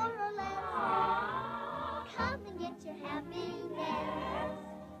million more or less? Come and get your happiness.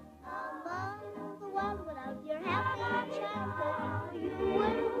 Among the wildwood of your happy childhood, where you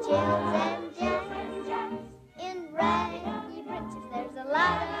were Jills and Jacks. In raggy breeches, there's a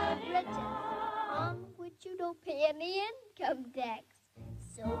lot of riches on which you don't pay any income tax.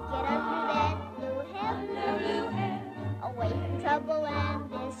 So get under that blue heaven, away from trouble and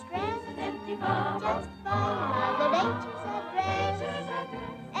distress. Just find Mother Nature's address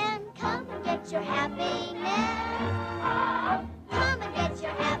and come and get your happiness. Come and get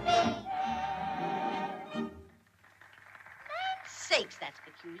your happiness. Land's sakes, that's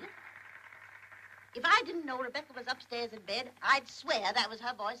peculiar. If I didn't know Rebecca was upstairs in bed, I'd swear that was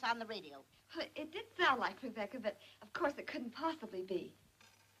her voice on the radio. Well, it did sound like Rebecca, but of course it couldn't possibly be.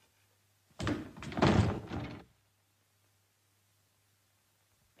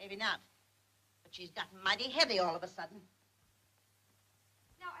 Maybe not. But she's gotten mighty heavy all of a sudden.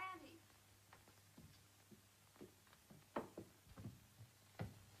 Now, Auntie.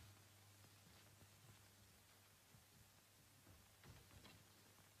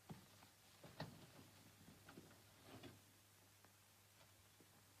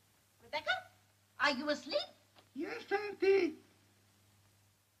 Rebecca, are you asleep? Yes, Auntie.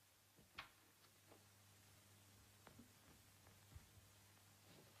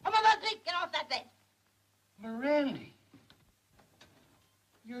 Come on, Randy, get off that bed. Randy,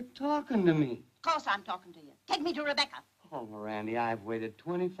 you're talking to me. Of course I'm talking to you. Take me to Rebecca. Oh, Randy, I've waited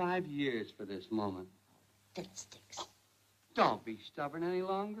 25 years for this moment. Fiddlesticks. Don't be stubborn any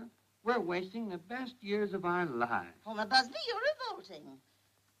longer. We're wasting the best years of our lives. Homer Busby, you're revolting.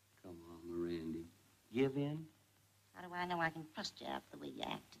 Come on, Randy. Give in. How do I know I can trust you after the way you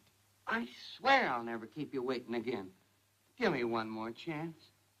acted? I swear I'll never keep you waiting again. Give me one more chance.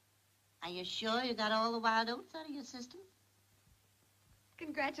 Are you sure you got all the wild oats out of your system?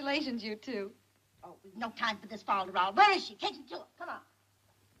 Congratulations, you two. Oh, we've no time for this fall-around. Where is she? Take her to her. Come on.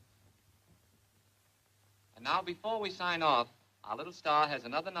 And now, before we sign off, our little star has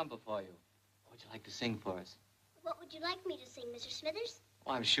another number for you. What would you like to sing for us? What would you like me to sing, Mr. Smithers?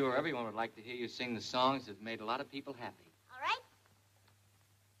 Well, I'm sure everyone would like to hear you sing the songs that made a lot of people happy. All right.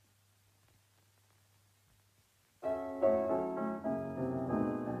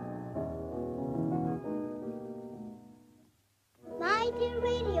 My dear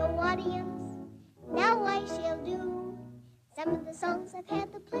radio audience, now I shall do some of the songs I've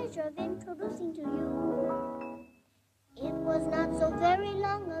had the pleasure of introducing to you. It was not so very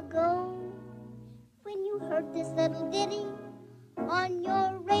long ago when you heard this little ditty on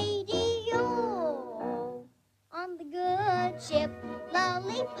your radio. On the good ship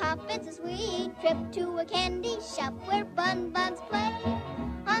Lollipop, it's a sweet trip to a candy shop where bonbons play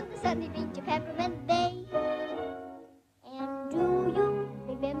on the sunny beach of Peppermint Bay. And do you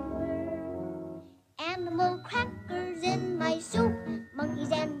remember animal crackers in my soup?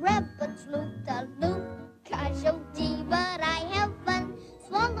 Monkeys and rabbits loop-the-loop. Gosh, oh gee, but I have fun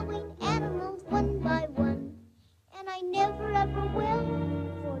swallowing animals one by one. And I never ever will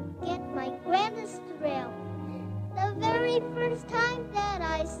forget my grandest thrill. The very first time that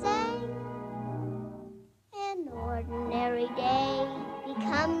I sang, an ordinary day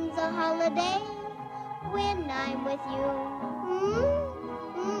becomes a holiday when I'm with you.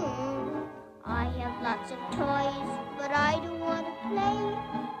 I have lots of toys, but I don't want to play.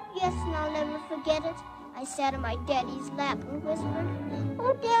 Yes, and I'll never forget it. I sat on my daddy's lap and whispered,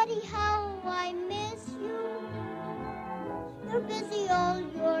 "Oh, Daddy, how I miss you. You're busy all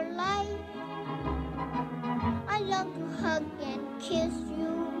your life. I long to hug and kiss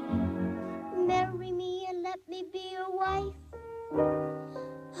you. Marry me and let me be your wife."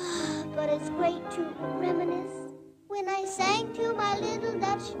 But it's great to reminisce when I sang to my little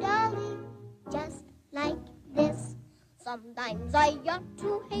Dutch dolly, just like this. Sometimes I ought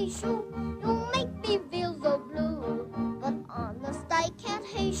to hate you, you make me feel so blue. But honest, I can't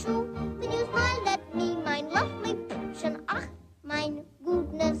hate you when you smile at me, mein lovely Püppchen. Ach, mein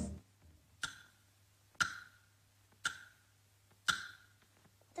goodness.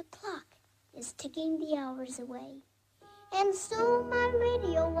 The clock is ticking the hours away. And so, my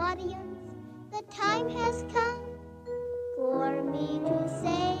radio audience, the time has come for me to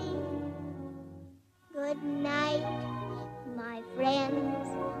say good night, my friends.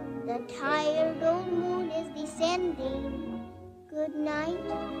 The tired old moon is descending. Good night,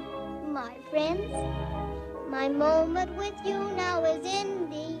 my friends. My moment with you now is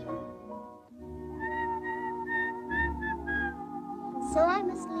ending. So I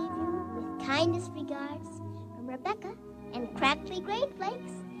must leave you with kindest regards from Rebecca and crackly grain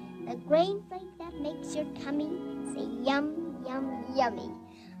flakes, the grain flake that makes your tummy say yum, yum, yummy.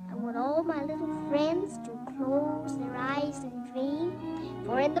 I want all my little friends to close their eyes and dream,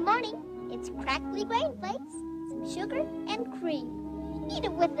 for in the morning it's crackly grain flakes, some sugar and cream. Eat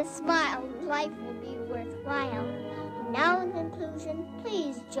it with a smile, life will be worthwhile. Now in conclusion,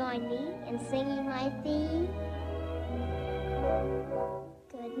 please join me in singing my theme.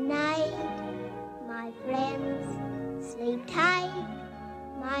 Good night, my friends. Sleep tight,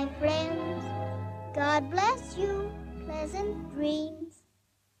 my friends. God bless you. Pleasant dreams.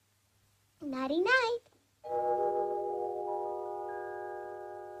 Nighty-night.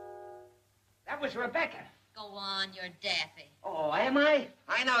 That was Rebecca. Go on, you're daffy. Oh, am I?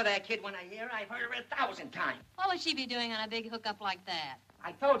 I know that kid when I hear her. I've heard her 1,000 times. What would she be doing on a big hookup like that?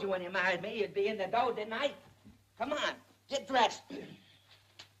 I told you when you married me you'd be in the dough, didn't I? Come on, get dressed.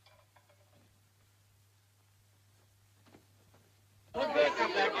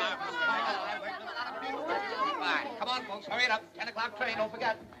 Come on, folks, hurry it up. 10 o'clock train, don't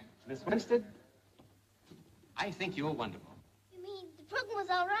forget. Miss Winstead, I think you're wonderful. You mean the program was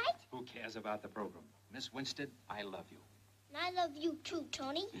all right? Who cares about the program? Miss Winstead, I love you. And I love you too,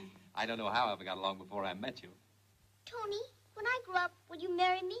 Tony. I don't know how I ever got along before I met you. Tony, when I grow up, will you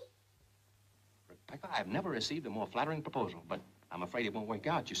marry me? Rebecca, I've never received a more flattering proposal, but I'm afraid it won't work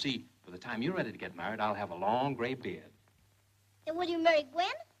out. You see, by the time you're ready to get married, I'll have a long gray beard. Then will you marry Gwen?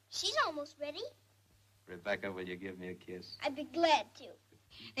 She's almost ready. Rebecca, will you give me a kiss? I'd be glad to.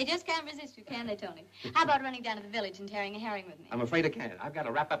 They just can't resist you, can they, Tony? How about running down to the village and tearing a herring with me? I'm afraid I can't. I've got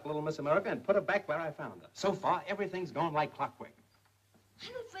to wrap up little Miss America and put her back where I found her. So far, everything's gone like clockwork.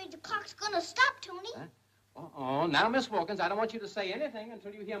 I'm afraid the clock's gonna stop, Tony. Huh? Oh, now, Miss Wilkins, I don't want you to say anything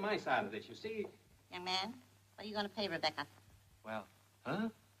until you hear my side of this. You see... Young man, What are you going to pay, Rebecca? Well, huh?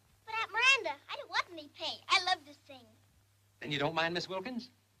 But Aunt Miranda, I don't want any pay. I love to sing. Then you don't mind, Miss Wilkins?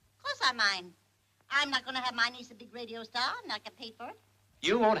 Of course I mind. I'm not going to have my niece a big radio star and not get paid for it.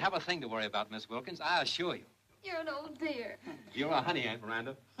 You won't have a thing to worry about, Miss Wilkins, I assure you. You're an old dear. You're a honey, Aunt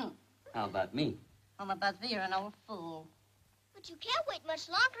Miranda. How about me? Homer Busby, you're an old fool. But you can't wait much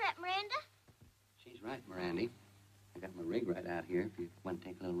longer, Aunt Miranda. She's right, Mirandy. I got my rig right out here if you want to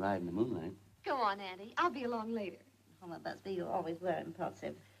take a little ride in the moonlight. Go on, Auntie. I'll be along later. Homer Busby, you always were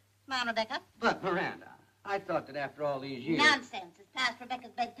impulsive. Come on, Rebecca. But, Miranda, I thought that after all these years... Nonsense. It's past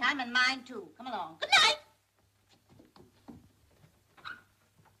Rebecca's bedtime and mine, too. Come along. Good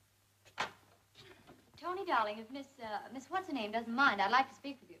night. Tony, darling, if Miss What's-her-name doesn't mind, I'd like to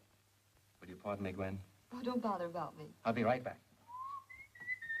speak with you. Would you pardon me, Gwen? Oh, don't bother about me. I'll be right back.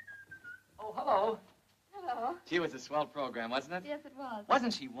 Oh, hello. Hello. Gee, it was a swell program, wasn't it? Yes, it was.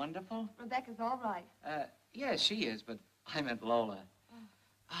 Wasn't she wonderful? Rebecca's all right. Yes, she is, but I meant Lola.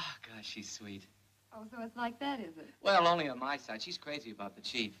 Oh, gosh, she's sweet. Oh, so it's like that, is it? Well, only on my side. She's crazy about the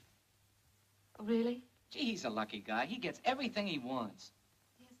chief. Oh, really? Gee, he's a lucky guy. He gets everything he wants.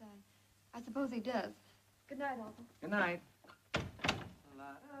 Yes, I suppose he does. Good night, Uncle. Good night.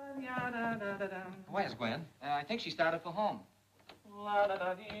 Where's Gwen? I think she started for home.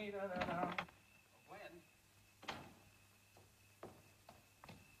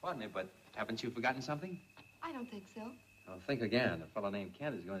 Pardon me, but haven't you forgotten something? I don't think so. Oh, think again. A fellow named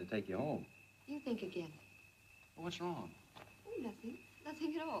Kent is going to take you home. You think again. Well, what's wrong? Oh, nothing.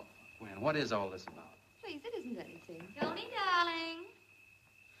 Nothing at all. Gwen, what is all this about? Please, it isn't anything. Tony, darling.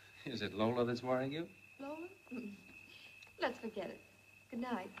 Is it Lola that's worrying you? Lola? Let's forget it. Good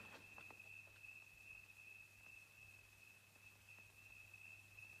night.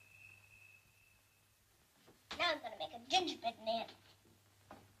 Now I'm going to make a gingerbread man.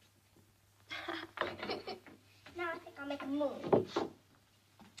 Now I think I'll make a moon.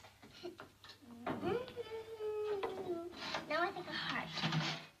 Now I think a heart.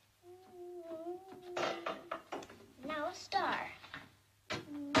 Now a star.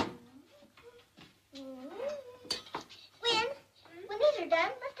 When these are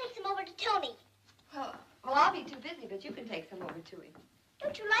done, let's take some over to Tony. Well, I'll be too busy, but you can take some over to him.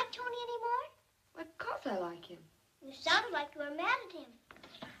 Don't you like Tony anymore? Well, of course I like him. You sounded like you were mad at him.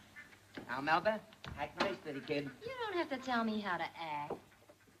 Now, Melba, act nice, little kid. You don't have to tell me how to act.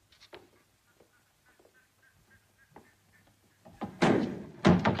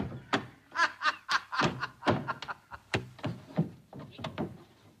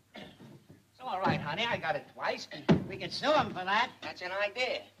 So, all right, honey, I got it twice. We can sue him for that. That's an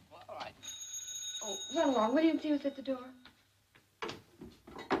idea. Well, all right. Oh, run along, will you, and see who's at the door?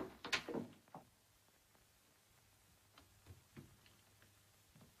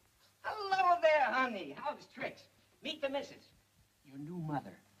 Hello there, honey. How's tricks? Meet the missus, your new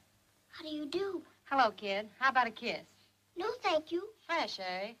mother. How do you do? Hello, kid. How about a kiss? No, thank you. Fresh,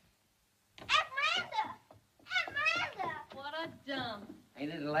 eh? Aunt Miranda! Aunt Miranda! What a dump.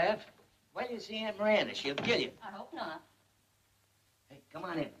 Ain't it a laugh? Well, you see Aunt Miranda. She'll kill you. I hope not. Hey, come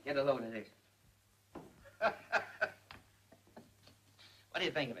on in. Get a load of this. What do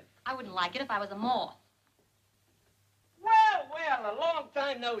you think of it? I wouldn't like it if I was a moth. Well, a long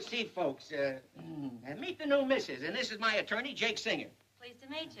time no see, folks. Meet the new missus, and this is my attorney, Jake Singer. Pleased to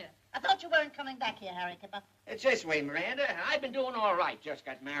meet you. I thought you weren't coming back here, Harry Kipper. It's this way, Miranda. I've been doing all right. Just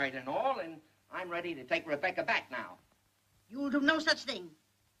got married and all, and I'm ready to take Rebecca back now. You'll do no such thing.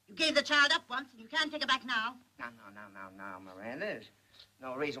 You gave the child up once, and you can't take her back now. No, Miranda. There's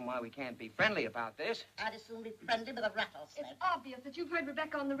no reason why we can't be friendly about this. I'd as soon be friendly with a rattlesnake. It's obvious that you've heard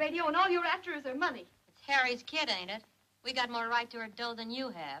Rebecca on the radio, and all you're after is her money. It's Harry's kid, ain't it? We got more right to her dough than you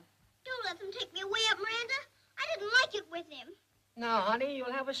have. Don't let them take me away, Aunt Miranda. I didn't like it with him. No, honey,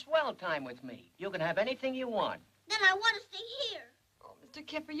 you'll have a swell time with me. You can have anything you want. Then I want to stay here. Oh, Mr.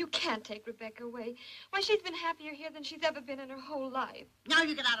 Kipper, you can't take Rebecca away. Why, she's been happier here than she's ever been in her whole life. Now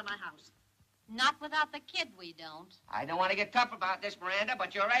you get out of my house. Not without the kid, we don't. I don't want to get tough about this, Miranda,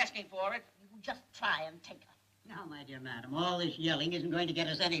 but you're asking for it. You just try and take her. Now, my dear madam, all this yelling isn't going to get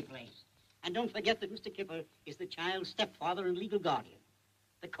us any place. And don't forget that Mr. Kipper is the child's stepfather and legal guardian.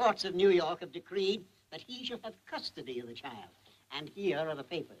 The courts of New York have decreed that he shall have custody of the child. And here are the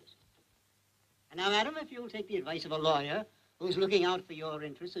papers. And now, madam, if you'll take the advice of a lawyer who's looking out for your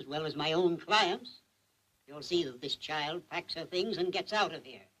interests as well as my own clients, you'll see that this child packs her things and gets out of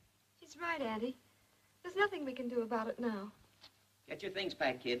here. She's right, Auntie. There's nothing we can do about it now. Get your things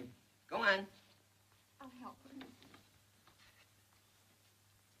packed, kid. Go on. I'll help her.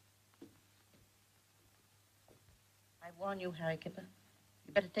 I warn you, Harry Kipper.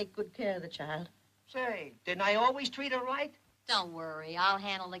 You better take good care of the child. Say, didn't I always treat her right? Don't worry. I'll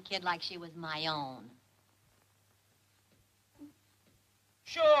handle the kid like she was my own.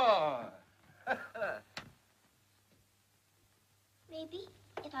 Sure. Maybe,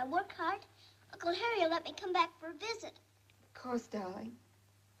 if I work hard, Uncle Harry will let me come back for a visit. Of course, darling.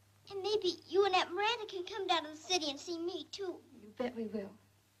 And maybe you and Aunt Miranda can come down to the city and see me, too. You bet we will.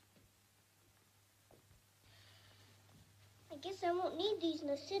 I guess I won't need these in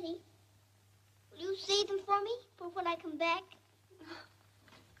the city. Will you save them for me for when I come back?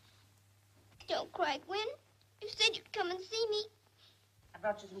 Don't cry, Gwen. You said you'd come and see me. I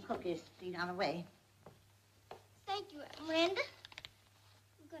brought you some cookies to eat on the way. Thank you, Aunt Miranda.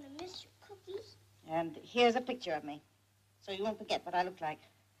 I'm going to miss your cookies. And here's a picture of me, so you won't forget what I look like.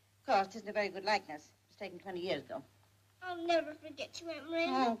 Of course, it isn't a very good likeness. It was taken 20 years ago. I'll never forget you, Aunt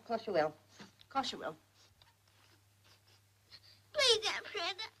Miranda. Oh, of course you will. Of course you will. Please, Aunt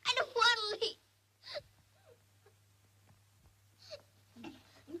Miranda, I don't want to leave.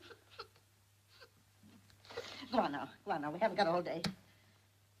 Go on now. Go on now. We haven't got all day.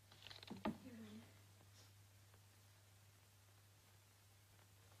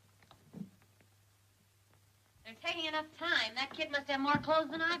 They're taking enough time. That kid must have more clothes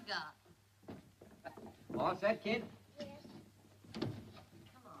than I've got. All set, kid? Yes.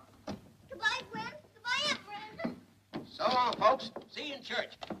 Goodbye, Gwen. Goodbye, Aunt Miranda. So long, folks. See you in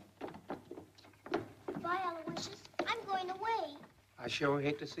church. Goodbye, Aloysius. I'm going away. I sure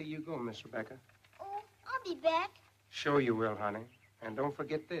hate to see you go, Miss Rebecca. Oh, I'll be back. Sure you will, honey. And don't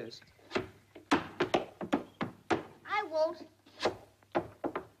forget this. I won't.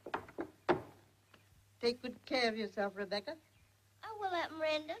 Take good care of yourself, Rebecca. I will, Aunt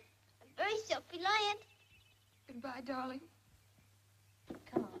Miranda. I'm very self-reliant. Goodbye, darling.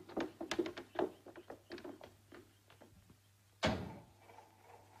 Come on.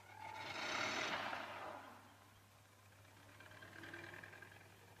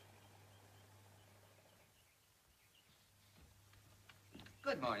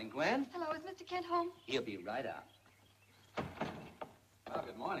 Good morning, Gwen. Hello, is Mr. Kent home? He'll be right out. Well,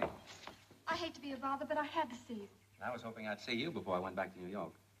 good morning. I hate to be a bother, but I had to see you. I was hoping I'd see you before I went back to New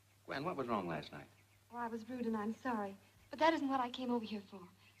York. Gwen, what was wrong last night? Oh, I was rude and I'm sorry. But that isn't what I came over here for.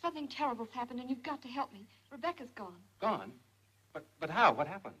 Something terrible's happened and you've got to help me. Rebecca's gone. Gone? But how? What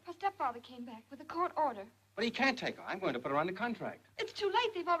happened? Her stepfather came back with a court order. But he can't take her. I'm going to put her on the contract. It's too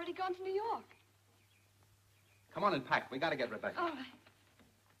late. They've already gone to New York. Come on and pack. We got to get Rebecca. All right.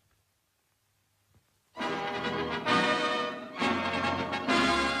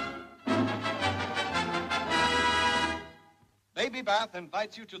 Baby Bath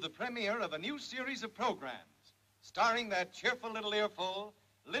invites you to the premiere of a new series of programs starring that cheerful little earful,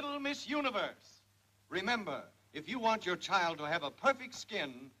 Little Miss Universe. Remember, if you want your child to have a perfect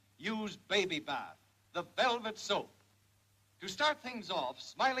skin, use Baby Bath, the velvet soap. To start things off,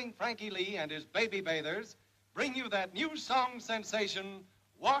 smiling Frankie Lee and his baby bathers bring you that new song sensation,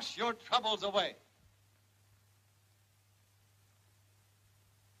 Wash Your Troubles Away.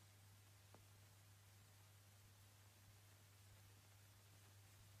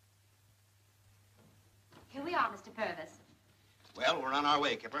 Here we are, Mr. Purvis. Well, we're on our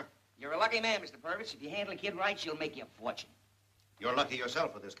way, Kipper. You're a lucky man, Mr. Purvis. If you handle a kid right, she'll make you a fortune. You're lucky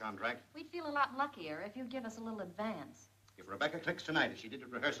yourself with this contract. We'd feel a lot luckier if you'd give us a little advance. If Rebecca clicks tonight as she did at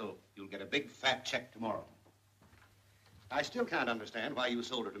rehearsal, you'll get a big fat check tomorrow. I still can't understand why you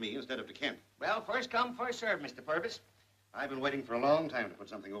sold her to me instead of to Kent. Well, first come, first served, Mr. Purvis. I've been waiting for a long time to put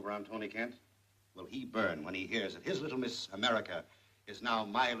something over on Tony Kent. Will he burn when he hears that his little Miss America is now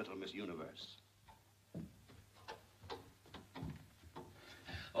my little Miss Universe?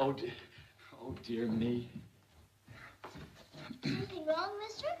 Oh, dear me. Anything wrong,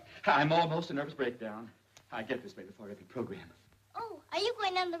 mister? I'm almost a nervous breakdown. I get this way before every program. Oh, are you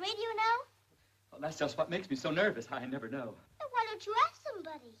going on the radio now? Well, that's just what makes me so nervous. I never know. Then why don't you ask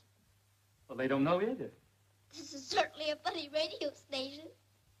somebody? Well, they don't know either. This is certainly a funny radio station.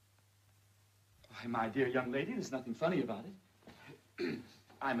 Why, my dear young lady, there's nothing funny about it.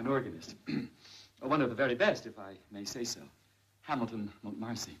 I'm an organist. One of the very best, if I may say so. Hamilton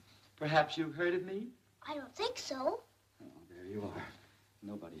Montmorency. Perhaps you've heard of me? I don't think so. Oh, there you are.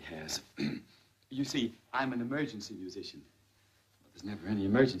 Nobody has. You see, I'm an emergency musician. But there's never any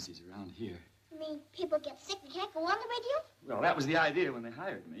emergencies around here. You mean people get sick and can't go on the radio? Well, that was the idea when they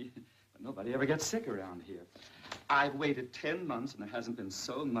hired me. But nobody ever gets sick around here. I've waited 10 months and there hasn't been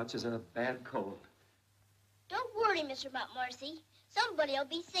so much as a bad cold. Don't worry, Mr. Montmorency. Somebody will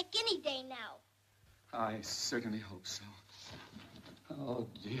be sick any day now. I certainly hope so. Oh,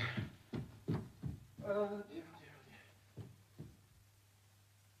 dear. Oh, dear, dear,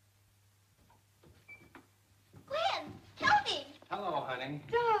 Tony! Hello, honey.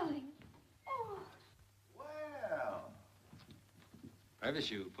 Darling. Oh. Well. Purvis,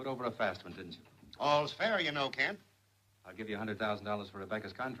 you put over a fast one, didn't you? All's fair, you know, Kent. I'll give you $100,000 for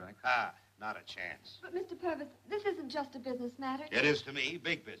Rebecca's contract. Ah, not a chance. But, Mr. Purvis, this isn't just a business matter. It is to me,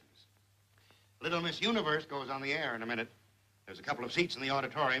 big business. Little Miss Universe goes on the air in a minute. There's a couple of seats in the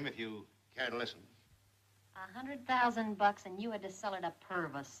auditorium if you care to listen. $100,000 and you had to sell it to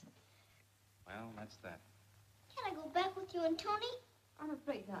Purvis. Well, that's that. Can I go back with you and Tony? I'm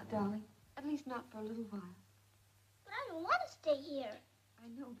afraid not, darling. At least not for a little while. But I don't want to stay here. I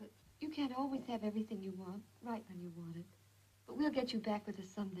know, but you can't always have everything you want, right when you want it. But we'll get you back with us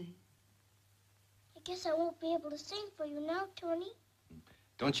someday. I guess I won't be able to sing for you now, Tony.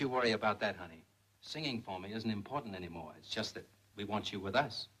 Don't you worry about that, honey. Singing for me isn't important anymore. It's just that we want you with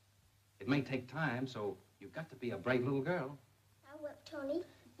us. It may take time, so you've got to be a brave little girl. I will, Tony.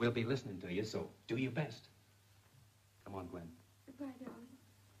 We'll be listening to you, so do your best. Come on, Gwen. Goodbye, darling.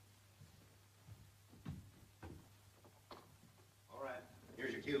 All right,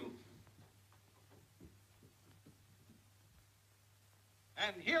 here's your cue.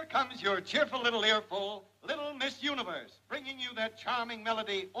 And here comes your cheerful little earful, Little Miss Universe, bringing you that charming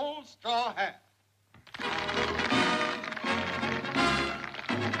melody, Old Straw Hat.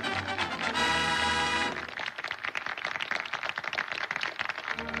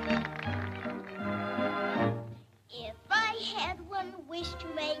 If I had one wish to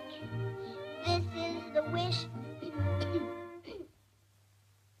make, this is the wish.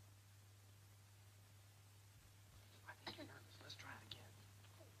 Let's try it again.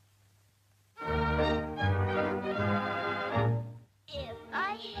 If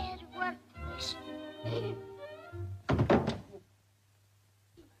I had one wish.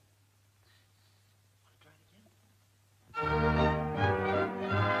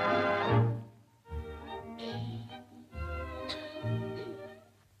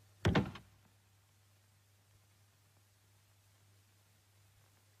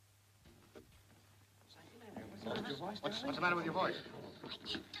 What's the matter with your voice?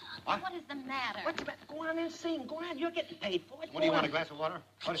 What is the matter? What's the matter? Go on and sing. Go on. You're getting paid for it. What do you want, a glass of water?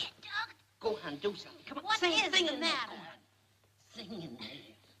 What is... Go on, do something. Come on, What sing, is sing the in matter? there. Sing in there.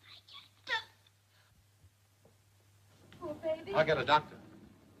 Oh, baby. I'll get a doctor.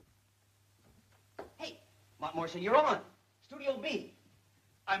 Hey, Montmorency, you're on. Studio B.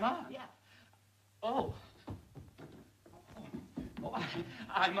 I'm on? Yeah. Oh.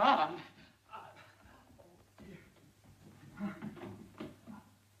 I'm on.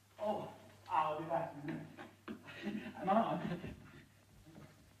 Oh, I'll be back in a minute. I'm on.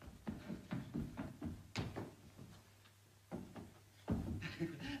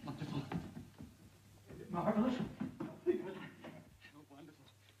 Wonderful. Is it marvelous? Oh, wonderful.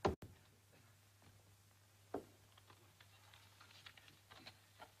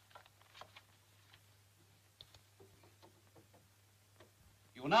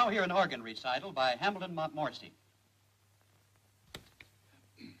 You will now hear an organ recital by Hamilton Montmorency.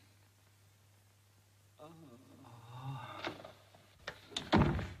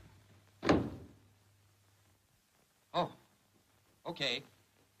 Oh, okay.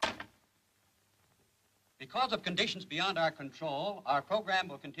 Because of conditions beyond our control, our program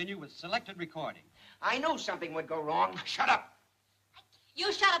will continue with selected recording. I knew something would go wrong. Shut up.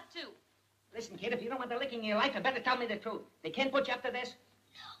 You shut up, too. Listen, kid, if you don't want the licking in your life, you better tell me the truth. They can't put you up to this?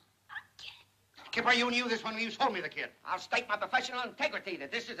 Kipper, you knew this when you sold me the kid. I'll stake my professional integrity that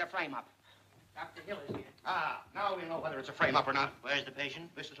this is a frame-up. Dr. Hill is here. Ah, now we know whether it's a frame-up or not. Where's the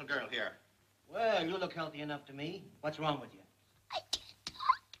patient? This little girl here. Well, you look healthy enough to me. What's wrong with you?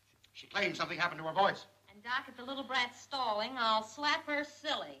 She claims something happened to her voice. And, Doc, if the little brat's stalling, I'll slap her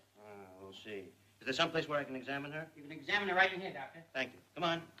silly. We'll see. Is there someplace where I can examine her? You can examine her right in here, Doctor. Thank you. Come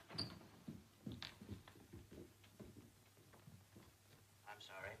on. I'm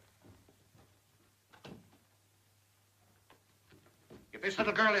sorry. If this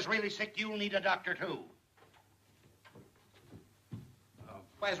little girl is really sick, you'll need a doctor, too.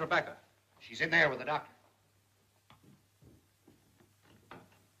 Where's Rebecca? She's in there with the doctor.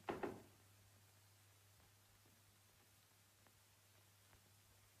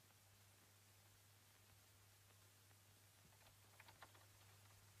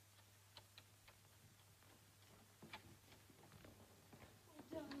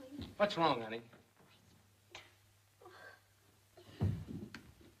 What's wrong, honey?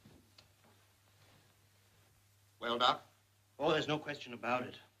 Well, Doc? Oh, there's no question about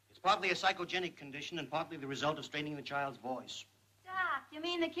it. It's partly a psychogenic condition and partly the result of straining the child's voice. Doc, you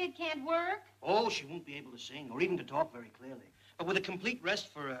mean the kid can't work? Oh, she won't be able to sing or even to talk very clearly. But with a complete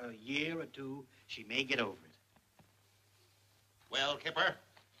rest for a year or two, she may get over it. Well, Kipper,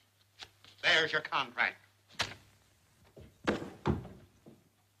 there's your contract.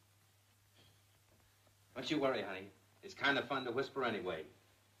 Don't you worry, honey. It's kind of fun to whisper anyway.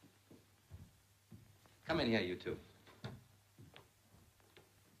 Come in here, you two.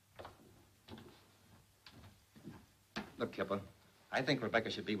 Look, Kipper, I think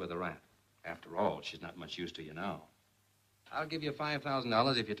Rebecca should be with her aunt. After all, she's not much use to you now. I'll give you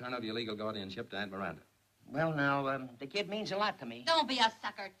 $5,000 if you turn over your legal guardianship to Aunt Miranda. Well, now, the kid means a lot to me. Don't be a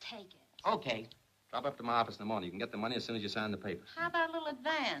sucker. Take it. Okay. Drop up to my office in the morning. You can get the money as soon as you sign the papers. How about a little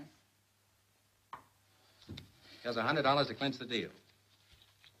advance? Here's $100 to clinch the deal.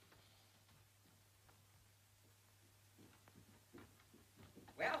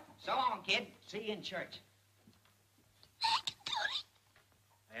 Well, so long, kid. See you in church.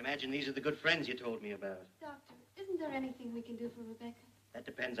 I imagine these are the good friends you told me about. Doctor, isn't there anything we can do for Rebecca? That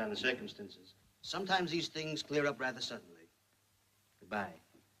depends on the circumstances. Sometimes these things clear up rather suddenly. Goodbye.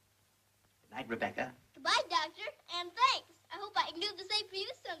 Good night, Rebecca. Goodbye, Doctor, and thanks. I hope I can do the same for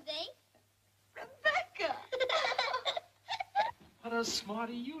you someday. Rebecca! What a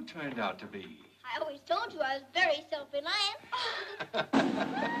smarty you turned out to be. I always told you I was very self-reliant.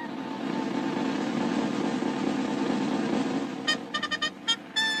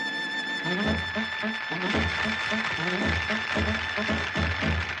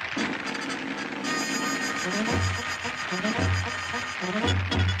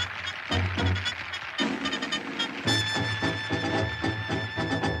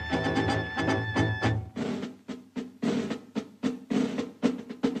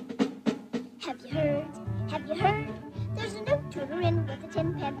 Have you heard? There's a new tutor in with a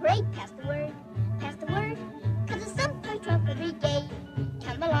tin pan parade. Pass the word.